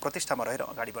 इज्जत मान प्रतिष्ठामा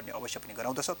रहेर अगाडि बढ्ने अवश्य पनि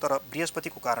गराउँदछ। तर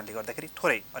बृहस्पतिको कारणले गर्दाखेरि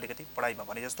थोरै अलिकति पढाइमा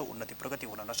भने जस्तो उन्नति प्रगति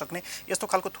हुन नसक्ने यस्तो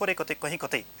खालको थोरै कतै कहीँ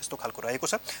कतै यस्तो खालको रहेको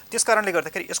छ। त्यसकारणले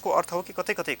गर्दाखेरि यसको अर्थ हो कि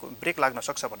कतै कतै ब्रेक लाग्न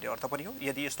सक्छ भन्ने अर्थ पनि हो।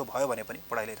 यदि यस्तो भयो भने पनि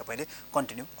पढाइलाई तपाईँले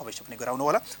कन्टिन्यू अवश्य पनि गराउनु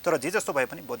होला। तर जे जस्तो भए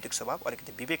पनि बौद्धिक स्वभाव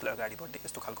अलिकति विवेकले अगाडि बढ्दै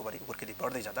यस्तो खालको भने हुर्किँदै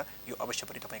बढ्दै जाँदा यो अवश्य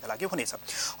पनि तपाईँका लागि हुनेछ।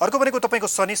 अर्को भनेको तपाईँको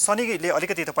शनिले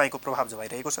अलिकति तपाईँको प्रभाव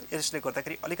जमाइरहेको छ। यसले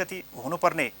गर्दाखेरि अलिकति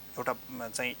हुनुपर्ने एउटा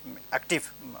चाहिँ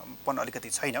एक्टिभपन अलिकति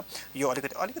छैन। यो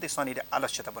अलिकति शनिले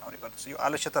आलस्यता बनाउने गर्दछ। यो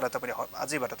आलस्यतालाई तपाईँले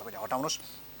आजैबाट तपाईँले हटाउनुहोस्।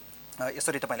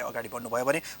 यसरी तपाईँले अगाडि बढ्नुभयो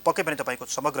भने पक्कै पनि तपाईँको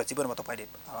समग्र जीवनमा तपाईँले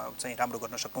चाहिँ राम्रो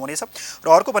गर्न सक्नुहुनेछ। र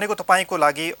अर्को भनेको तपाईँको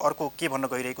लागि अर्को के भन्न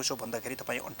गइरहेको छु भन्दाखेरि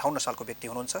तपाईँ 58 सालको व्यक्ति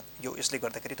हुनुहुन्छ। यो यसले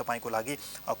गर्दाखेरि तपाईँको लागि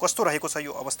कस्तो रहेको छ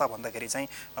यो अवस्था भन्दाखेरि चाहिँ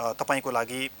तपाईँको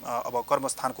लागि अब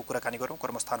कर्मस्थानको कुराकानी गरौँ।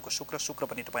 कर्मस्थानको शुक्र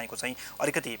पनि तपाईँको चाहिँ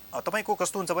अलिकति तपाईँको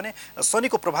कस्तो हुन्छ भने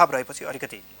शनिको प्रभाव रहेपछि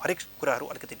अलिकति हरेक कुराहरू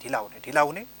अलिकति ढिला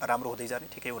हुने राम्रो हुँदै जाने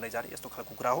ठिकै हुँदै जाने यस्तो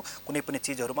खालको कुरा हो। कुनै पनि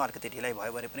चिजहरूमा अलिकति ढिलाइ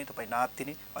भयो भने पनि तपाईँ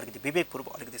नातिने अलिकति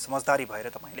विवेकपूर्वक अलिकति समझदारी भएर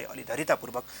तपाईँले अलि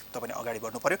धैर्यतापूर्वक तपाईँले अगाडि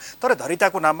बढ्नु पर्यो। तर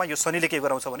धैर्यताको नाममा यो शनिले के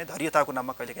गराउँछ भने धैर्यताको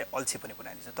नाममा कहिलेकाहीँ अल्छी पनि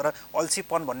बनाइदिन्छ। तर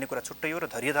अल्छीपन भन्ने कुरा छुट्टै हो र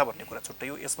धैर्यता भन्ने कुरा छुट्टै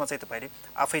हो। यसमा चाहिँ तपाईँले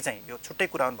आफै चाहिँ यो छुट्टै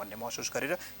कुरा हुन् भन्ने महसुस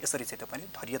गरेर यसरी चाहिँ तपाईँले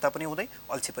धैर्यता पनि हुँदै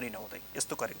अल्छी पनि नहुँदै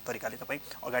यस्तो तरिकाले तपाईँ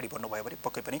अगाडि बढ्नुभयो भने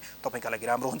पक्कै पनि तपाईँका लागि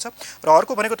राम्रो हुन्छ। र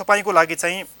अर्को भनेको तपाईँको लागि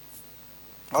चाहिँ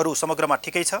अरू समग्रमा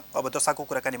ठिकै छ। अब दशाको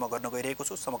कुराकानी म गर्न गइरहेको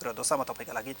छु। समग्र दशामा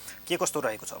तपाईँका लागि के कस्तो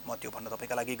रहेको छ म त्यो भन्न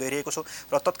तपाईँका लागि गइरहेको छु।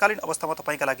 र तत्कालीन अवस्थामा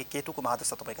तपाईँका लागि केतुको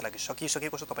महादशा तपाईँका लागि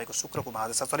सकिसकेको छ। तपाईँको शुक्रको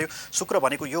महादशा चल्यो। शुक्र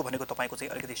भनेको यो भनेको तपाईँको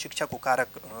चाहिँ अलिकति शिक्षाको कारक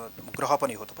ग्रह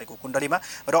पनि हो तपाईँको कुण्डलीमा।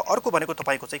 र अर्को भनेको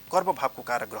तपाईँको चाहिँ कर्मभावको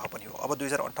कारक ग्रह पनि हो। अब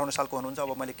 2058 सालको हुनुहुन्छ।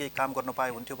 अब मैले केही काम गर्न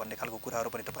पाए हुन्थ्यो भन्ने खालको कुराहरू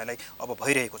पनि तपाईँलाई अब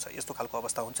भइरहेको छ। यस्तो खालको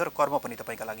अवस्था हुन्छ र कर्म पनि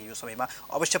तपाईँका लागि यो समयमा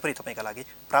अवश्य पनि तपाईँका लागि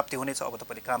प्राप्ति हुनेछ। अब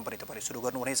तपाईँले काम पनि तपाईँले सुरु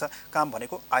गर्नुहुनेछ। काम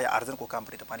भनेको आय आर्जनको काम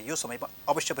पनि तपाईँले यो समयमा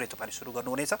अवश्य पनि तपाईँले सुरु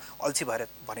गर्नुहुनेछ। अल्छी भएर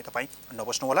भने तपाईँ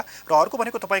नबस्नु होला। र अर्को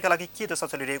भनेको तपाईँका लागि के दशा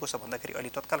चलिरहेको छ भन्दाखेरि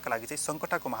अहिले तत्कालका लागि चाहिँ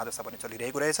सङ्कटको महादशा पनि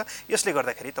चलिरहेको रहेछ। यसले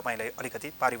गर्दाखेरि तपाईँलाई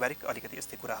अलिकति पारिवारिक अलिकति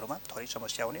यस्तै कुराहरूमा थोरै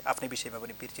समस्या हुने, आफ्नै विषयमा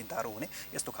पनि पीर चिन्ताहरू हुने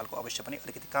यस्तो खालको अवश्य पनि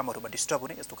अलिकति कामहरूमा डिस्टर्ब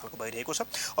हुने यस्तो खालको भइरहेको छ।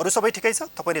 अरू सबै ठिकै छ।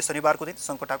 तपाईँले शनिबारको दिन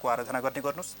सङ्कटको आराधना गर्ने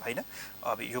गर्नुहोस् होइन।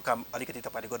 अब यो काम अलिकति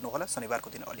तपाईँले गर्नु होला। शनिबारको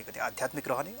दिन अलिकति आध्यात्मिक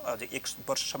रहने अझै 1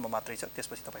 वर्षसम्म मात्रै छ।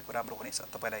 त्यसपछि तपाईँको राम्रो हुनेछ।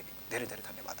 तपाईँलाई धेरै धेरै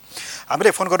धन्यवाद।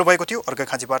 हामीले फोन गर्नुभएको थियो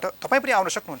अर्घाखाँचीबाट। तपाईँ पनि आउन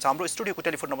सक्नुहुन्छ। हाम्रो स्टुडियोको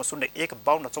टेलिफोन नम्बर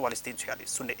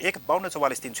 0152443346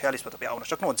 0152443346 मा तपाईँ आउन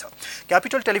सक्नुहुन्छ।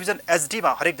 क्यापिटल टेलिभिजन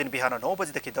एचडीमा हरेक दिन बिहान 9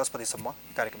 बजेदेखि 10 बजेसम्म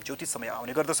कार्यक्रम ज्योतिष समय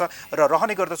आउने गर्दछ र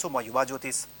रहने गर्दछु म युवा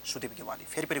ज्योतिष सुदीप गेवाली।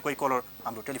 फेरि कोही कलर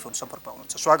हाम्रो टेलिफोन सम्पर्कमा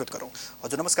हुनुहुन्छ। स्वागत गरौँ।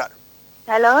 हजुर नमस्कार।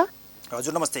 हेलो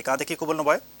हजुर नमस्ते। कहाँदेखि को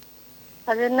बोल्नुभयो?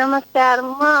 हजुर नमस्कार।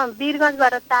 म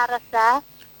वीरगञ्जबाट तारा शाह।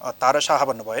 तारा शाह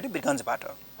भन्नुभयो नि वीरगञ्जबाट?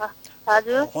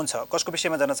 हजुर हुन्छ। कसको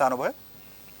विषयमा जान्न चाहनुभयो?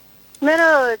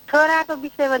 मेरो छोराको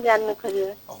विषयमा जान्न खोज्यो।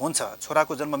 हुन्छ।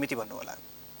 छोराको जन्म मिति भन्नु होला।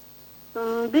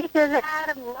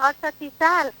 2068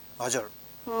 साल। हजुर।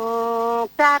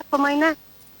 4 महिना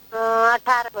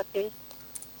 18 गते।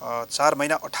 4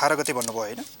 महिना 18 गते भन्नुभयो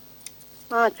होइन?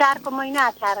 4 महिना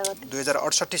 18 गते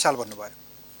 2068 साल भन्नुभयो।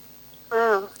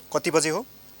 कति बजे हो?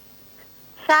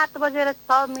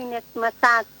 7:06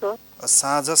 साँझको।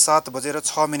 साँझ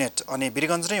 7:06। अनि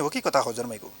वीरगञ्ज नै हो कि कता हो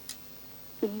जन्मेको?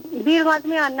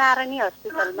 वीरगञ्जमै नारायणी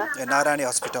हस्पिटलमा। नारायणी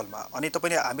हस्पिटलमा। अनि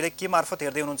तपाईँले हामीलाई के मार्फत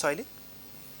हेर्दै हुनुहुन्छ अहिले?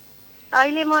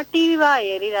 अहिले म टिभीमा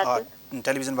हेरिरहेको छु।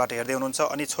 टेलिभिजनबाट हेर्दै हुनुहुन्छ।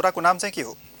 अनि छोराको नाम चाहिँ के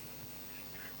हो?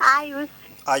 आयुष।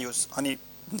 आयुष। अनि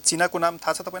चिनाको नाम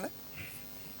थाहा छ तपाईँलाई?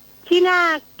 चिना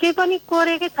के पनि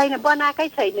कोरेकै छैन, बनाएकै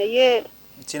छैन। यो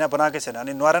चिना बनाएकै छैन।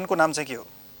 अनि नारायणको नाम चाहिँ के हो?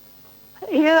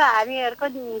 यो हामीहरूको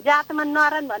जातमा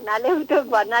नारायण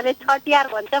भन्नाले छटियार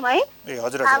भन्छौँ है। ए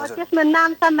हजुर अब हजुर। त्यसमा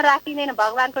नाम साम राखिँदैन,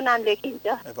 भगवानको नाम लेखिन्छ।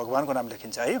 भगवानको नाम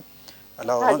लेखिन्छ है। ल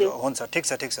हुन्छ ठिक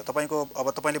छ। तपाईँको अब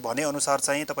तपाईँले भने अनुसार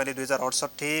चाहिँ तपाईँले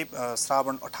 2068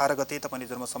 श्रावण 18 गते तपाईँले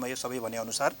जन्म समय सबै भने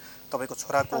अनुसार तपाईँको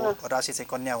छोराको राशि चाहिँ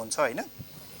कन्या हुन्छ होइन?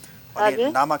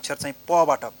 अनि नामाक्षर चाहिँ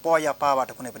पबाट प या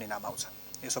पाबाट कुनै पनि नाम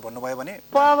आउँछ। यसो भन्नुभयो भने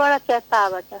पबाट या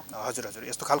पाबाट। हजुर हजुर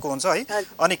यस्तो खालको हुन्छ है।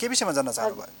 अनि के विषयमा जान्न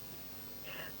चाहनुभयो?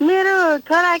 मेरो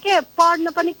छोरा के पढ्न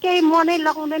पनि केही मनै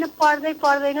लगाउँदैन,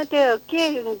 पढ्दैन। त्यो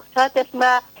के छ त्यसमा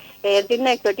हेर्दिन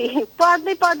एकचोटि।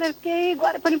 पढ्दै केही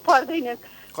गरे पनि पढ्दैन।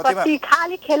 कति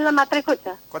खाली खेल्न मात्रै खोज्छ।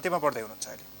 कतिमा पढ्दै हुनुहुन्छ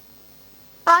अहिले?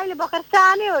 अहिले भर्खर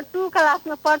सानै हो, 2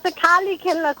 क्लासमा पढ्छ। खाली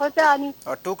खेल्न खोज्छ। अनि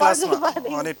 2 क्लासमा।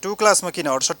 अनि 2 क्लासमा किन?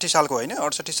 68 सालको होइन?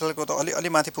 68 सालको त अलि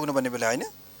माथि पुग्नु भन्ने बेला होइन?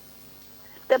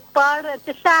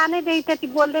 सानैदेखि त्यति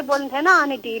बोल्दै बोल्थेन।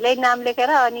 अनि ढिलै नाम लेखेर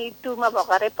अनि 2 मा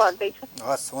भर्खरै पढ्दैछ।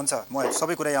 हस् हुन्छ। म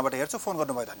सबै कुरा यहाँबाट हेर्छु। फोन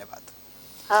गर्नुभयो धन्यवाद।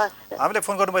 हामीले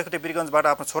फोन गर्नुभएको थियो वीरगञ्जबाट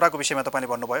आफ्नो छोराको विषयमा तपाईँले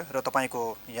भन्नुभयो र तपाईँको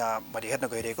यहाँ मैले हेर्न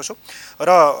गइरहेको छु र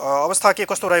अवस्था के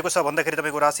कस्तो रहेको छ भन्दाखेरि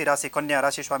तपाईँको राशि कन्या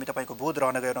राशि स्वामी तपाईँको बुध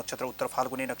रहन गयो नक्षत्र उत्तर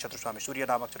फाल्गुनी नक्षत्र स्वामी सूर्य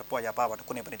नाम अक्षर प या पाबाट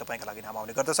कुनै पनि तपाईँको लागि नाम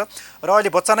आउने गर्दछ र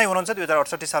अहिले बच्चा नै हुनुहुन्छ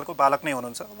 2068 सालको बालक नै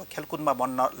हुनुहुन्छ। अब खेलकुदमा मन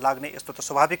नलाग्ने यस्तो त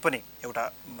स्वाभाविक पनि एउटा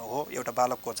हो, एउटा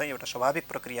बालकको चाहिँ एउटा स्वाभाविक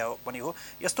प्रक्रिया पनि हो।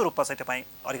 यस्तो रूपमा चाहिँ तपाईँ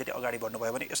अलिकति अगाडि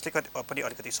बढ्नुभयो भने यसले पनि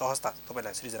अलिकति सहजता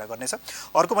तपाईँलाई सृजना गर्नेछ।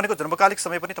 अर्को भनेको जन्मकालिक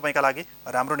समय पनि तपाईँका लागि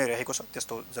राम्रो नै रहेको छ,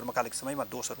 त्यस्तो जन्मकालिक समयमा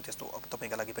दोषहरू त्यस्तो अब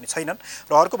तपाईँका लागि पनि छैनन्।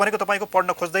 र अर्को भनेको तपाईँको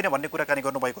पढ्न खोज्दैन भन्ने कुराकानी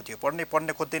गर्नुभएको थियो,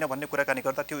 पढ्ने खोज्दैन भन्ने कुराकानी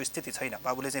गर्दा त्यो स्थिति छैन।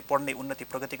 बाबुले चाहिँ पढ्ने उन्नति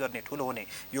प्रगति गर्ने ठुलो हुने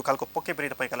यो खालको पक्कै पनि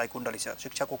तपाईँका लागि कुण्डली छ।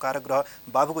 शिक्षाको कारक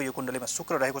ग्रह बाबुको यो कुण्डलीमा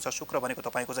शुक्र रहेको छ। शुक्र भनेको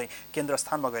तपाईँको चाहिँ केन्द्र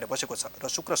स्थानमा गएर बसेको छ र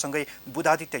शुक्रसँगै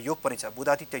बुधादित्य योग पनि छ।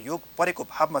 बुधादित्य योग परेको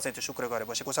भावमा चाहिँ त्यो शुक्र गएर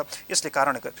बसेको छ। यसले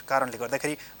कारणले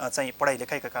गर्दाखेरि चाहिँ पढाइ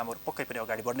लेखाइका कामहरू पक्कै पनि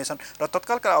अगाडि बढ्नेछन् र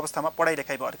तत्कालका अवस्थामा पढाइ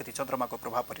लेखाइमा अलिकति चन्द्रमाको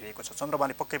प्रभाव परिरहेको छ।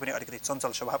 चन्द्रमाले पक्कै पनि अलिकति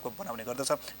चञ्चल स्वभावको बनाउने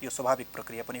गर्दछ। यो स्वाभाविक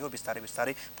प्रक्रिया पनि हो। बिस्तारै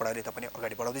बिस्तारै पढाइले तपाईँ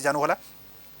अगाडि बढाउँदै जानुहोला।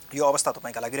 यो अवस्था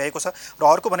तपाईँका लागि रहेको छ। र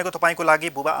अर्को भनेको तपाईँको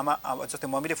लागि बुबा आमा जस्तै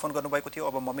मम्मीले फोन गर्नुभएको थियो,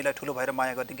 अब मम्मीलाई ठुलो भएर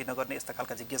माया गर्ने कि नगर्ने यस्ता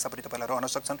खालका जिज्ञासा पनि तपाईँलाई रहन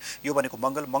सक्छन्। यो भनेको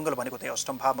मङ्गल भनेको त्यही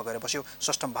अष्टम भावमा गएर बस्यो,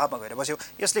 षष्ठम भावमा गएर बस्यो।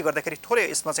 यसले गर्दाखेरि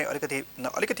थोरै यसमा चाहिँ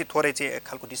अलिकति थोरै चाहिँ एक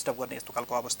खालको डिस्टर्ब गर्ने यस्तो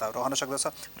खालको अवस्था रहन सक्दछ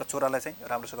र छोरालाई चाहिँ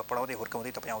राम्रोसँग पढाउँदै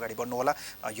हुर्काउँदै तपाईँ अगाडि बढ्नुहोला।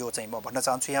 यो चाहिँ म भन्न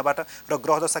चाहन्छु यहाँबाट। र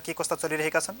ग्रह दशा के कस्ता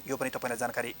चलिरहेका छन् यो पनि तपाईँलाई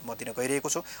जानकारी म दिन गइरहेको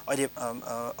छु।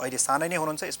 अहिले सानै नै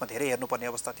हुनुहुन्छ, यसमा धेरै हेर्नुपर्ने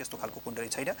अवस्था त्यस्तो खालको कुण्डली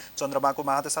छैन। चन्द्रमाको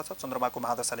महादशा छ। चन्द्रमाको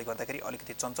महादशाले गर्दाखेरि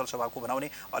अलिकति चञ्चल स्वभावको बनाउने,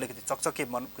 अलिकति चकचके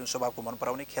स्वभावको मन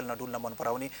पराउने, खेल्न डुल्न मन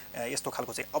पराउने यस्तो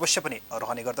खालको चाहिँ अवश्य पनि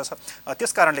रहने गर्दछ।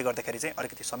 त्यस कारणले गर्दाखेरि चाहिँ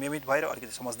अलिकति संयमित भएर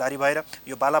अलिकति समझदारी भएर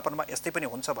यो बालापनमा यस्तै पनि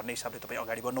हुन्छ भन्ने हिसाबले तपाईँ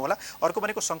अगाडि बढ्नुहोला। अर्को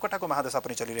भनेको सङ्कटको महादशा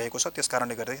पनि चलिरहेको छ। त्यस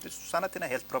कारणले गर्दाखेरि सानातिना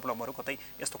हेल्थ प्रब्लमहरू कतै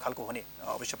यस्तो खालको हुने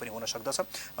अवश्य पनि हुन सक्दछ।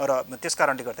 र त्यस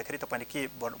कारणले गर्दाखेरि तपाईँले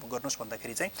के गर्नुहोस्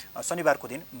भन्दाखेरि चाहिँ शनिबारको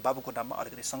दिन बाबुको नाममा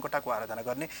अलिकति सङ्कटको आराधना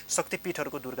गर्ने,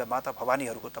 शक्तिपीठहरूको दुर्गा माता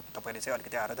भवानीहरूको तपाईँले चाहिँ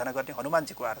अलिकति आराधना गर्ने,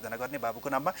 हनुमानजीको आराधना गर्ने बाबुको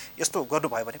नाममा। यस्तो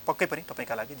गर्नुभयो भने पक्कै पनि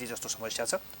तपाईँका लागि जे जस्तो समस्या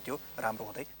छ त्यो राम्रो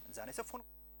हुँदै जानेछ। Phone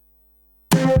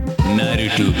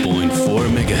 92.4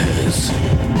 MHz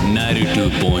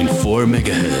 92.4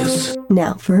 MHz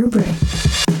Now for a break.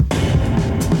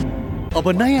 अब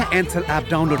नयाँ एन्सेल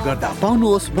एप डाउनलोड गर्दा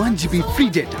पाउनुहोस् 1GB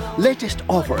free data, latest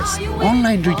offers,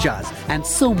 online recharge and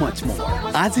so much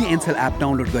more. आजै एन्सेल एप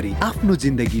डाउनलोड गरी आफ्नो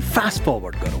जिन्दगी फास्ट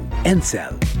फरवर्ड गरौँ।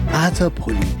 एन्सेल, आज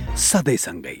भोलि सधैँ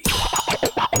सँगै।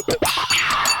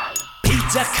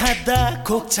 पिज्जा खाँदा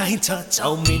कोक चाहिन्छ,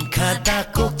 चाउमिन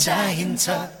खाँदा कोक चाहिन्छ,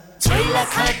 छोइला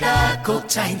खाँदा कोक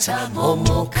चाहिन्छ,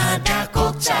 मोमो खाँदा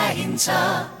कोक चाहिन्छ।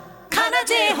 खाना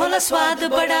जे होला स्वाद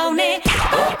बढाउने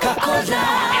कोका कोला।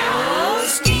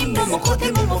 स्टिम मोमो,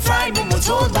 खोटे मोमो, फ्राई मोमो,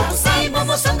 झोल मोमो, साई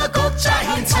मोमोसँग कोक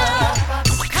चाहिन्छ।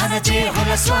 खाना जे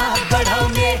होला स्वाद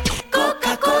बढाउने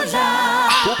Coca Cola.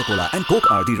 Coca-Cola and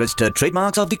Coke are the registered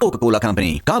trademarks of the Coca-Cola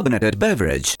Company. Carbonated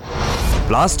beverage.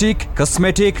 Plastic,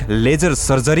 cosmetic, laser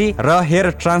surgery र हेयर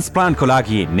ट्रान्सप्लान्टको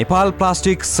लागि नेपाल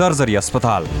प्लास्टिक सर्जरी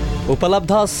अस्पताल।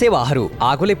 उपलब्ध सेवाहरू: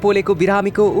 आगोले पोलेको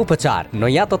बिरामीको उपचार,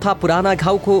 नयाँ तथा पुराना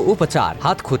घाउको उपचार,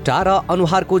 हात खुट्टा र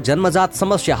अनुहारको जन्मजात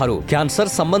समस्याहरू, क्यान्सर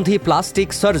सम्बन्धी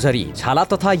प्लास्टिक सर्जरी, छाला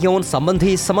तथा यौन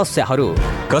सम्बन्धी समस्याहरू।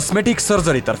 कस्मेटिक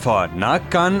सर्जरी तर्फ नाक,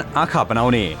 कान, आँखा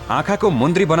बनाउने, आँखाको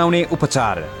मुन्द्री बनाउने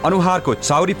उपचार, अनुहारको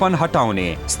चाउरीपन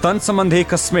हटाउने, स्तन सम्बन्धी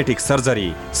कस्मेटिक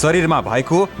सर्जरी, शरीरमा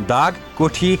भएको दाग,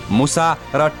 कोठी, मुसा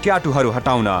र ट्याटुहरू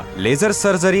हटाउन, लेजर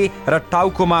सर्जरी र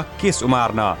टाउकोमा केश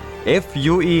उमार्न,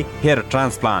 FUE हेयर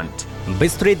ट्रान्सप्लान्ट।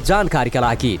 विस्तृत जानकारीका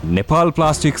लागि नेपाल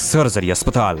प्लास्टिक सर्जरी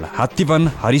अस्पताल, हात्तीवन,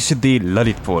 हरिसिद्धि,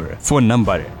 ललितपुर। Phone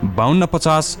number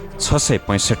 5250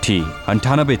 665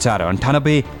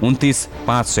 98498 29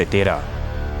 513।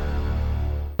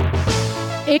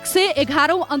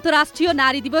 111औं अन्तर्राष्ट्रिय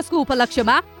नारी दिवसको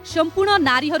उपलक्ष्यमा सम्पूर्ण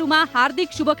नारीहरूमा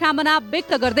हार्दिक शुभकामना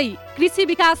व्यक्त गर्दै कृषि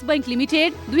विकास बैंक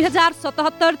लिमिटेड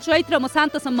 2077 चैत्र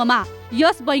मसान्तसम्ममा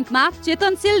यस बैंकमा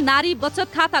चेतनशील नारी बचत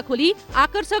खाता खोली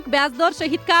आकर्षक ब्याज दर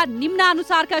सहितका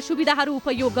निम्नानुसारका सुविधाहरू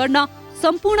उपयोग गर्न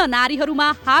सम्पूर्ण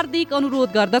नारीहरूमा हार्दिक अनुरोध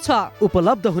गर्दछ।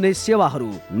 उपलब्ध हुने सेवाहरू: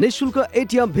 निशुल्क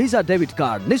एटीएम भिजा डेबिट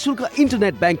कार्ड, निशुल्क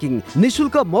इन्टरनेट ब्याङ्किङ,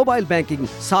 निशुल्क मोबाइल ब्याङ्किङ,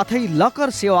 साथै लकर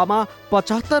सेवामा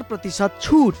 75%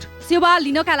 छुट। सेवा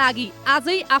लिनका लागि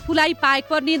आजै आफूलाई पाएक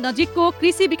पर्ने नजिकको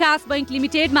कृषि विकास बैंक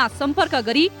लिमिटेडमा सम्पर्क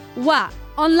गरी वा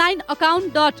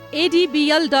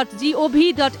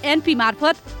onlineaccount.adbl.gov.np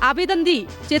मार्फत आवेदन दिई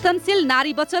चेतनशील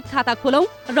नारी बचत खाता खोलौं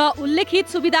र उल्लेखित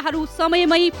सुविधाहरू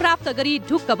समयमै प्राप्त गरी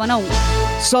ढुक्क बनाऊ।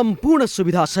 सम्पूर्ण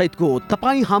सुविधा सहितको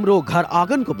तपाईँ हाम्रो घर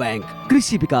आँगनको बैंक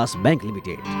कृषि विकास बैंक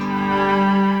लिमिटेड।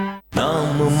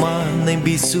 नाममा नै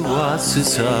विश्वास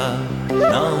छ,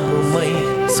 नाममै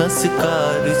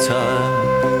संस्कार छ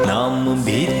नाम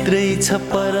भित्रै छ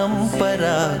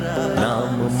परम्परा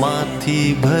नाम माथि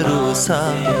भरोसा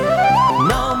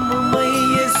नाममै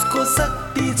यसको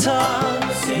शक्ति छ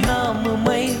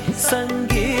नाममै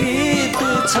सङ्गीत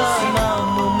छ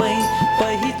नाममै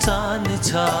पहिचान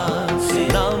छ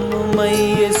नाममै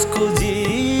यसको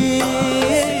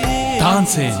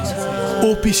तानसेन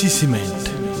ओपिसी सिमेन्ट।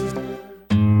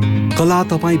 कला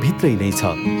तपाईँ भित्रै नै छ,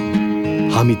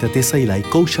 हामी त त्यसैलाई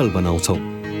कौशल बनाउँछौँ।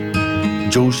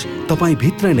 जोश तपाईँ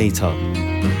भित्र नै छ,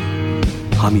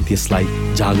 हामी त्यसलाई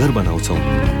जागर बनाउँछौँ।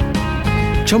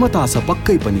 क्षमता छ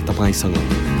पक्कै पनि तपाईँसँग,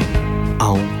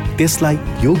 आऊ त्यसलाई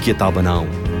योग्यता बनाऊ।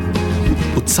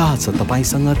 उत्साह छ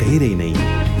तपाईँसँग धेरै नै,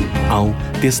 आऊ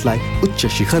त्यसलाई उच्च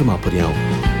शिखरमा पुर्याऊ।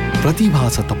 प्रतिभा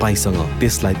छ तपाईँसँग,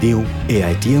 त्यसलाई दिउँ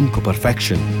एआइटिएम को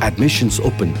पर्फेक्सन। Admissions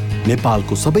open.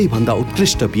 नेपालको सबैभन्दा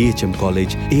उत्कृष्ट बीएचएम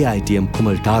कलेज एआइटिएम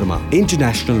कुमलटारमा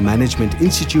इन्टरनेशनल म्यानेजमेन्ट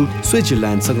इन्स्टिच्युट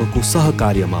स्विजरल्यान्डसँगको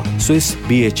सहकार्यमा Swiss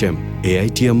BHM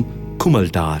AITM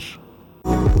Kumaltar.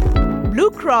 Blue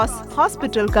cross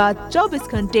हॉस्पिटलका 24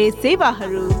 घण्टे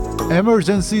सेवाहरू,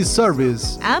 emergency service,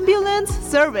 ambulance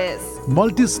service,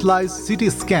 multi-slice CT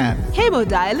scan,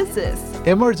 hemodialysis,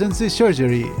 emergency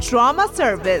surgery, trauma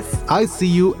service,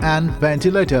 ICU and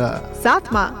ventilator,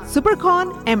 साथमा सुपरकन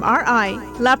एमआरआई,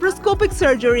 ल्याप्रोस्कोपिक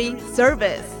सर्जरी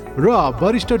सर्भिस र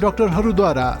वरिष्ठ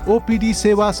डाक्टरहरूद्वारा ओपीडी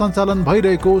सेवा सञ्चालन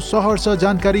भइरहेको सहर्ष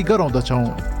जानकारी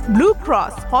गराउँदछौँ। Blue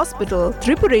cross hospital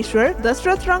Tripureshwor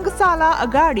Dasharath रङ्गशाला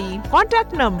अगाडि।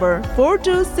 Contact number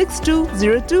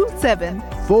 42620227,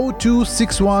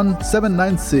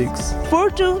 4261796,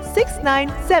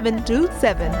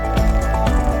 4269727।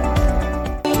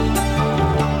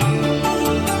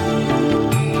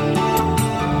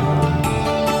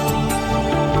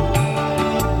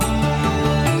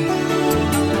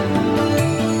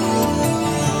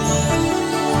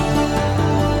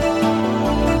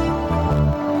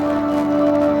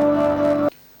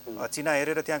 चिना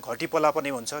हेरेर त्यहाँ घटीपला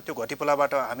पनि हुन्छ, त्यो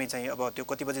घटीपलाबाट हामी चाहिँ अब त्यो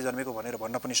कति बजी जन्मेको भनेर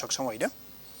भन्न पनि सक्छौँ होइन।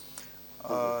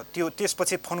 त्यो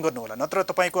त्यसपछि फोन गर्नु होला, नत्र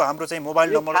तपाईँको हाम्रो चाहिँ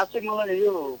मोबाइल नम्बर। खासै मलाई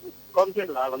यो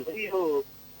कन्फ्युज लाग्यो भने यो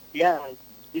यहाँ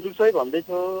दिउँसै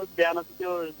भन्दैछ, बिहान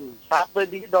त्यो 7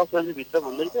 बजेदेखि 10 बजेभित्र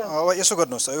भन्दैछ। अब यसो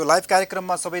गर्नुहोस्, यो लाइभ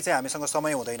कार्यक्रममा सबै चाहिँ हामीसँग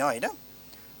समय हुँदैन होइन।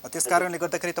 त्यस कारणले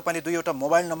गर्दाखेरि तपाईँले दुईवटा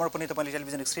मोबाइल नम्बर पनि तपाईँले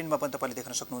टेलिभिजन स्क्रिनमा पनि तपाईँले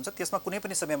देख्न सक्नुहुन्छ। त्यसमा कुनै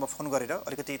पनि समयमा फोन गरेर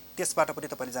अलिकति त्यसबाट पनि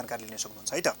तपाईँले जानकारी लिन सक्नुहुन्छ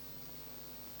है त।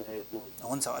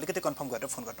 हुन्छ, अलिकति कन्फर्म गरेर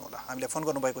फोन गर्नु होला। हामीले फोन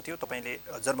गर्नुभएको थियो,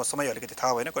 तपाईँले जन्म समय अलिकति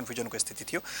थाहा भएन, कन्फ्युजनको स्थिति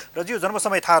थियो। र जो जन्म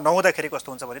समय थाहा नहुँदाखेरि कस्तो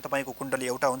हुन्छ भने तपाईँको कुण्डली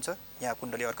एउटा हुन्छ, यहाँ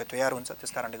कुण्डली अर्को तयार हुन्छ।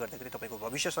 त्यस कारणले गर्दाखेरि तपाईँको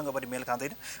भविष्यसँग पनि मेल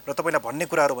खाँदैन र तपाईँलाई भन्ने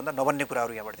कुराहरूभन्दा नभन्ने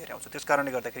कुराहरू यहाँबाट धेरै आउँछ। त्यस कारणले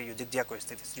गर्दाखेरि यो जिग्ज्यागको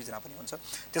स्थिति सृजना पनि हुन्छ।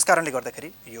 त्यस कारणले गर्दाखेरि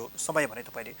यो समय भने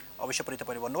तपाईँले अवश्य पनि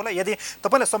तपाईँले भन्नु होला। यदि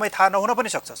तपाईँलाई समय थाहा नहुन पनि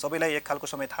सक्छ, सबैलाई एक खालको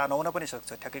समय थाहा नहुन पनि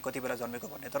सक्छ ठ्याक्कै कति बेला जन्मेको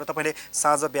भन्ने, तर तपाईँले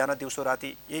साँझ बिहान दिउँसो राति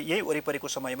यही वरिपरिको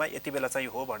समयमा यति बेला चाहिँ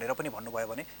हो भनेर पनि भन्नुभयो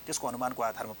भने त्यसको अनुमानको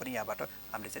आधारमा पनि यहाँबाट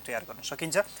हामीले चाहिँ तयार गर्न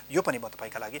सकिन्छ। यो पनि म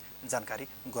तपाईँका लागि जानकारी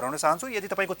गराउन चाहन्छु। यदि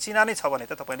तपाईँको चिना नै छ भने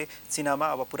त तपाईँले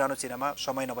चिनामा अब पुरानो चिनामा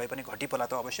समय नभए पनि घटीपला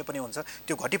त अवश्य पनि हुन्छ,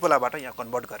 त्यो घटीपलाबाट यहाँ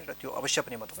कन्भर्ट गरेर त्यो अवश्य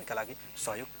पनि म तपाईँका लागि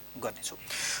सहयोग गर्नेछु।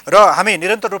 र हामी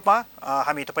निरन्तर रूपमा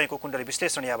हामी तपाईँको कुण्डली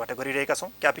विश्लेषण यहाँबाट गरिरहेका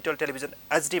छौँ। क्यापिटल टेलिभिजन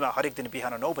एचडीमा हरेक दिन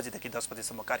बिहान 9 बजेदेखि 10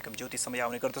 बजेसम्म कार्यक्रम ज्योतिष समय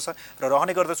आउने गर्दछ र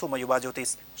रहने गर्दछु म युवा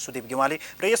ज्योतिष सुदीप गिमाली।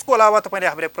 र यसको अलावा तपाईँले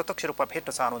हामीलाई प्रत्यक्ष रूपमा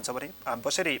भेट्न चाहनुहुन्छ भने,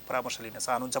 बसेरै परामर्श लिन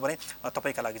चाहनुहुन्छ भने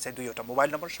तपाईँका लागि चाहिँ दुईवटा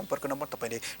मोबाइल नम्बर, सम्पर्क नम्बर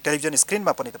तपाईँले टेलिभिजन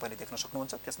स्क्रिनमा पनि तपाईँले देख्न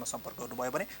सक्नुहुन्छ। त्यसमा सम्पर्क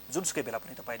गर्नुभयो भने जुनसुकै बेला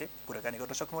पनि तपाईँले कुराकानी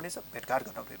गर्न सक्नुहुनेछ, भेटघाट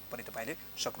गर्न पनि तपाईँले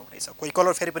सक्नुहुनेछ। कोही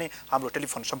कलर फेरि पनि हाम्रो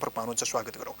टेलिफोन सम्पर्कमा हुनुहुन्छ,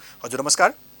 स्वागत गरौँ। हजुर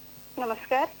नमस्कार।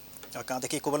 नमस्कार।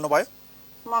 कहाँदेखि को बोल्नुभयो?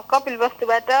 म कपिल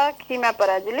वस्तुबाट खिमा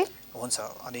पराजुली। हुन्छ,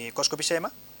 अनि कसको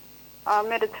विषयमा?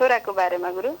 मेरो छोराको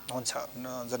बारेमा गुरु। हुन्छ,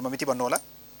 जन्ममिति भन्नु होला।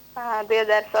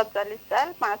 2047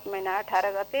 साल 5 महिना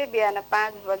 18 गते बिहान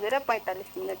 5 बजेर 45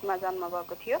 मिनटमा जन्म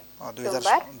भएको थियो।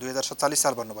 2047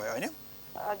 साल भन्नुभयो होइन?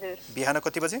 हजुर। बिहान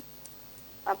कति बजे?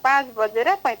 5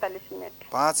 बजेर 45 मिनट।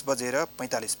 5 बजेर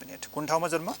 45 मिनट। कुन ठाउँमा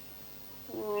जन्म?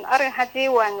 अर्घाखाँची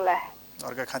वाङ्ला।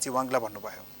 अर्घाखाँची वाङ्ला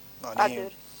भन्नुभयो।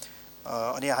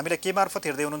 अनि हामीलाई के मार्फत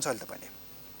हेर्दै हुनुहुन्छ अहिले तपाईँले?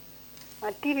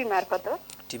 टिभी मार्फत हो।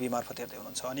 टिभी मार्फत हेर्दै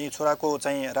हुनुहुन्छ। अनि छोराको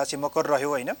चाहिँ राशि मकर रह्यो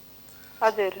होइन?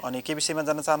 हजुर। अनि के विषयमा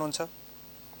जान्न चाहनुहुन्छ?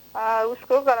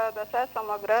 उसको ग्रह दशा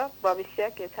समग्र भविष्य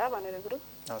के छ भनेर गुरु।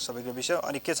 सबैको विषय।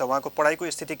 अनि के छ उहाँको पढाइको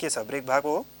स्थिति के छ? ब्रेक भएको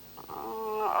हो?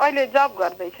 अहिले जब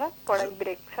गर्दैछ, पढाइ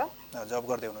ब्रेक छ। जब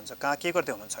गर्दै हुनुहुन्छ। कहाँ के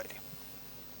गर्दै हुनुहुन्छ अहिले?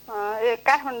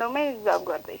 काठमाडौँमै जब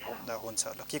गर्दैछ।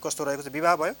 हुन्छ, ल के कस्तो रहेको छ?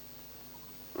 विवाह भयो?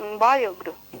 भयो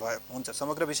गुरु। भयो। हुन्छ,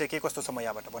 समग्र विषय के कस्तो छ म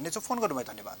यहाँबाट भन्नेछु। फोन गर्नुभयो,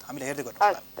 धन्यवाद। हामीले हेर्दै गर्नु।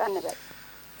 धन्यवाद।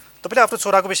 तपाईँले आफ्नो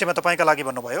छोराको विषयमा तपाईँका लागि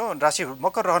भन्नुभयो राशि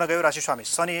मकर रहन गयो राशि स्वामी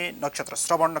शनि नक्षत्र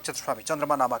श्रवण नक्षत्र स्वामी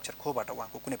चन्द्रमा नामाक्षर खोबाट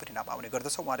उहाँको कुनै पनि नाम आउने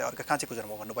गर्दछ। उहाँले अर्घाखाँचीको जन्म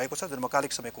भन्नुभएको छ।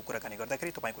 जन्मकालिक समयको कुराकानी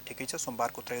गर्दाखेरि तपाईँको ठिकै छ।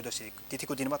 सोमबारको त्रयोदशी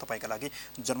तिथिको दिनमा तपाईँका लागि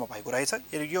जन्म भएको रहेछ।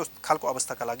 यो खालको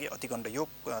अवस्थाका लागि अतिगण्ड योग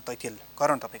तैथिल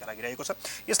करण तपाईँका लागि रहेको छ।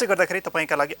 यसले गर्दाखेरि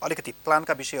तपाईँका लागि अलिकति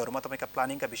प्लानका विषयहरूमा तपाईँका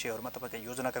प्लानिङका विषयहरूमा तपाईँका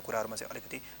योजनाका कुराहरूमा चाहिँ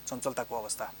अलिकति चञ्चलताको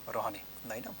अवस्था रहने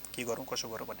होइन, के गरौँ कसो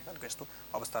गरौँ भन्ने खालको यस्तो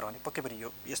अवस्था रहने पक्कै पनि यो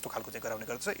यस्तो खालको चाहिँ गराउने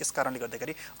गर्दछ। यस कारणले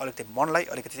गर्दाखेरि अलिकति मनलाई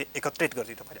अलिकति एकत्रित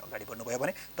गर्दै तपाईँले अगाडि बढ्नुभयो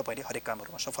भने तपाईँले हरेक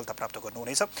कामहरूमा सफलता प्राप्त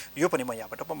गर्नुहुनेछ। यो पनि म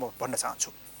यहाँबाट म भन्न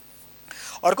चाहन्छु।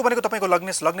 अर्को भनेको तपाईँको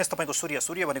लग्नेश तपाईँको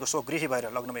सूर्य भनेको स्वगृही भएर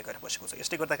लग्नमै गएर बसेको छ।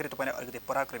 यसले गर्दाखेरि तपाईँले अलिकति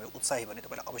पराक्रमी उत्साही भने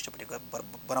तपाईँलाई अवश्य पनि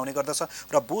बनाउने गर्दछ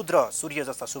र बुध र सूर्य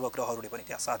जस्ता शुभ ग्रहहरूले पनि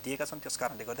त्यहाँ साथ दिएका छन्। त्यस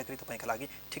कारणले गर्दाखेरि तपाईँका लागि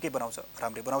ठिकै बनाउँछ,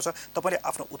 राम्रै बनाउँछ। तपाईँले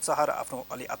आफ्नो उत्साह र आफ्नो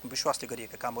अलि आत्मविश्वासले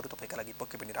गरिएका कामहरू तपाईँका लागि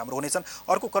पक्कै पनि राम्रो हुनेछन्।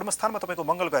 अर्को कर्मस्थानमा तपाईँको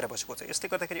मङ्गल गएर बसेको छ। यसले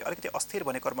गर्दाखेरि अलिकति अस्थिर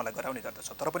भने कर्मलाई गराउने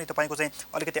गर्दछ। तर पनि तपाईँको चाहिँ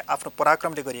अलिकति आफ्नो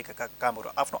पराक्रमले गरिएका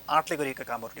कामहरू, आफ्नो आँटले गरिएका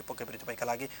कामहरूले पक्कै पनि तपाईँका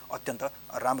लागि अत्यन्त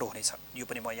राम्रो हुनेछ। यो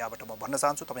पनि म यहाँबाट म भन्न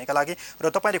चाहन्छु तपाईँका लागि। र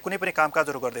तपाईँले कुनै पनि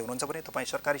कामकाजहरू गर्दै हुनुहुन्छ भने, तपाईँ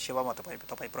सरकारी सेवामा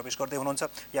तपाईँ प्रवेश गर्दै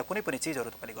हुनुहुन्छ या कुनै पनि चिजहरू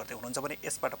तपाईँले गर्दै हुनुहुन्छ भने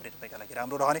यसबाट पनि तपाईँका लागि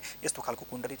राम्रो रहने यस्तो खालको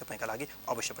कुण्डली तपाईँका लागि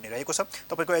अवश्य पनि रहेको छ।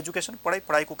 तपाईँको एजुकेसन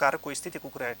पढाइको कारकको स्थितिको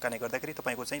कुराकानी गर्दाखेरि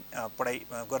तपाईँको चाहिँ पढाइ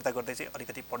गर्दा गर्दै चाहिँ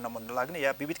अलिकति पढ्न मन नलाग्ने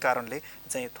या विविध कारणले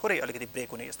चाहिँ थोरै अलिकति ब्रेक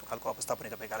हुने यस्तो खालको अवस्था पनि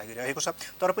तपाईँका लागि रहेको छ।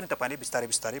 तर पनि तपाईँले बिस्तारै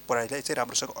बिस्तारै पढाइलाई चाहिँ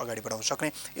राम्रोसँग अगाडि बढाउन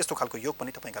सक्ने यस्तो खालको योग पनि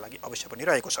तपाईँका लागि अवश्य पनि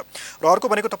रहेको छ। र अर्को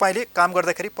भनेको तपाईँले काम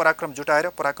गर्दाखेरि पराक्रम जुटाएर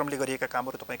पराक्रमले गरिएका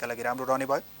कामहरू तपाईँका लागि राम्रो रहने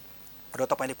भयो। र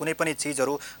तपाईँले कुनै पनि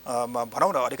चिजहरू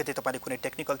भनौँ न अलिकति तपाईँले कुनै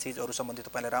टेक्निकल चिजहरू सम्बन्धी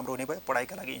तपाईँलाई राम्रो हुने भयो।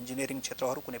 पढाइका लागि इन्जिनियरिङ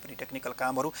क्षेत्रहरू, कुनै पनि टेक्निकल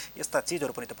कामहरू यस्ता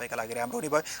चिजहरू पनि तपाईँका लागि राम्रो हुने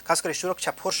भयो। खास गरी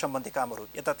सुरक्षा फोर्स सम्बन्धी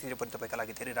कामहरू यतातिर पनि तपाईँका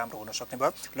लागि धेरै राम्रो हुन सक्ने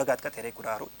भयो। लगायतका धेरै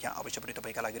कुराहरू यहाँ अवश्य पनि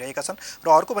तपाईँका लागि रहेका छन्। र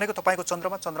अर्को भनेको तपाईँको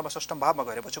चन्द्रमा सष्टम भावमा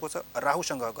गएर बसेको छ,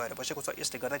 राहुसँग गएर बसेको छ।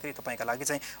 यसले गर्दाखेरि तपाईँका लागि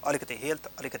चाहिँ अलिकति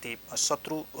हेल्थ, अलिकति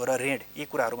शत्रु र ऋण यी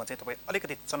कुराहरूमा चाहिँ तपाईँ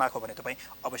अलिकति चनाखो भने तपाईँ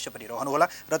अवश्य पनि रहनुहोला।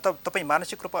 र तपाईँ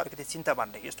मानसिक रूपमा अलिकति चिन्ता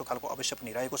मान्ने यस्तो खालको अवश्य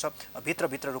पनि रहेको छ।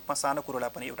 भित्र रूपमा सानो कुरोलाई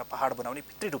पनि एउटा पहाड बनाउने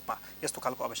भित्री रूपमा यस्तो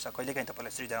खालको अवस्था कहिलेकाहीँ तपाईँलाई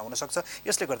सृजना हुनसक्छ।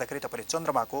 यसले गर्दाखेरि तपाईँले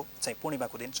चन्द्रमाको चाहिँ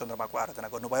पूर्णिमाको दिन चन्द्रमाको आराधना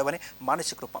गर्नुभयो भने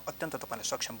मानसिक रूपमा अत्यन्त तपाईँलाई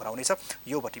सक्षम बनाउनेछ।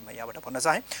 यो बटी म यहाँबाट भन्न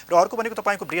चाहेँ। र अर्को भनेको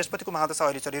तपाईँको बृहस्पतिको महादशा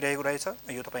अहिले चलिरहेको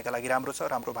रहेछ। यो तपाईँका लागि राम्रो छ।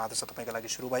 राम्रो महादशा तपाईँका लागि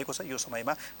सुरु भएको छ। यो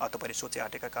समयमा तपाईँले सोचे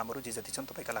आँटेका कामहरू जे जति छन्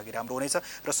तपाईँका लागि राम्रो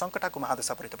हुनेछ। र सङ्कटाको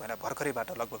महादशा पनि तपाईँलाई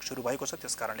भर्खरैबाट लगभग सुरु भएको छ।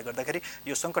 त्यस कारणले गर्दाखेरि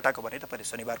यो सङ्कटाको भने तपाईँले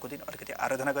शनिबारको दिन अलिकति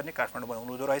आराधना गर्ने, काठमाडौँमा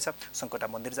हुनुहुँदो रहेछ सङ्कटा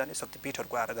मन्दिर जाने,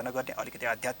 शक्तिपीठहरूको आराधना गर्ने, अलिकति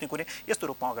आध्यात्मिक हुने यस्तो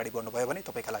रूपमा अगाडि बढ्नुभयो भने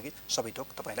तपाईँका लागि सबै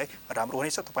थोक तपाईँलाई राम्रो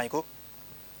हुनेछ। तपाईँको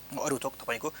अरू थोक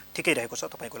तपाईँको ठिकै रहेको छ।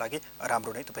 तपाईँको लागि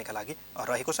राम्रो नै तपाईँका लागि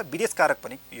रहेको छ। विदेश कारक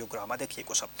पनि यो ग्रहमा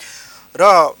देखिएको छ। र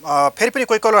फेरि पनि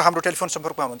कोही कलर हाम्रो टेलिफोन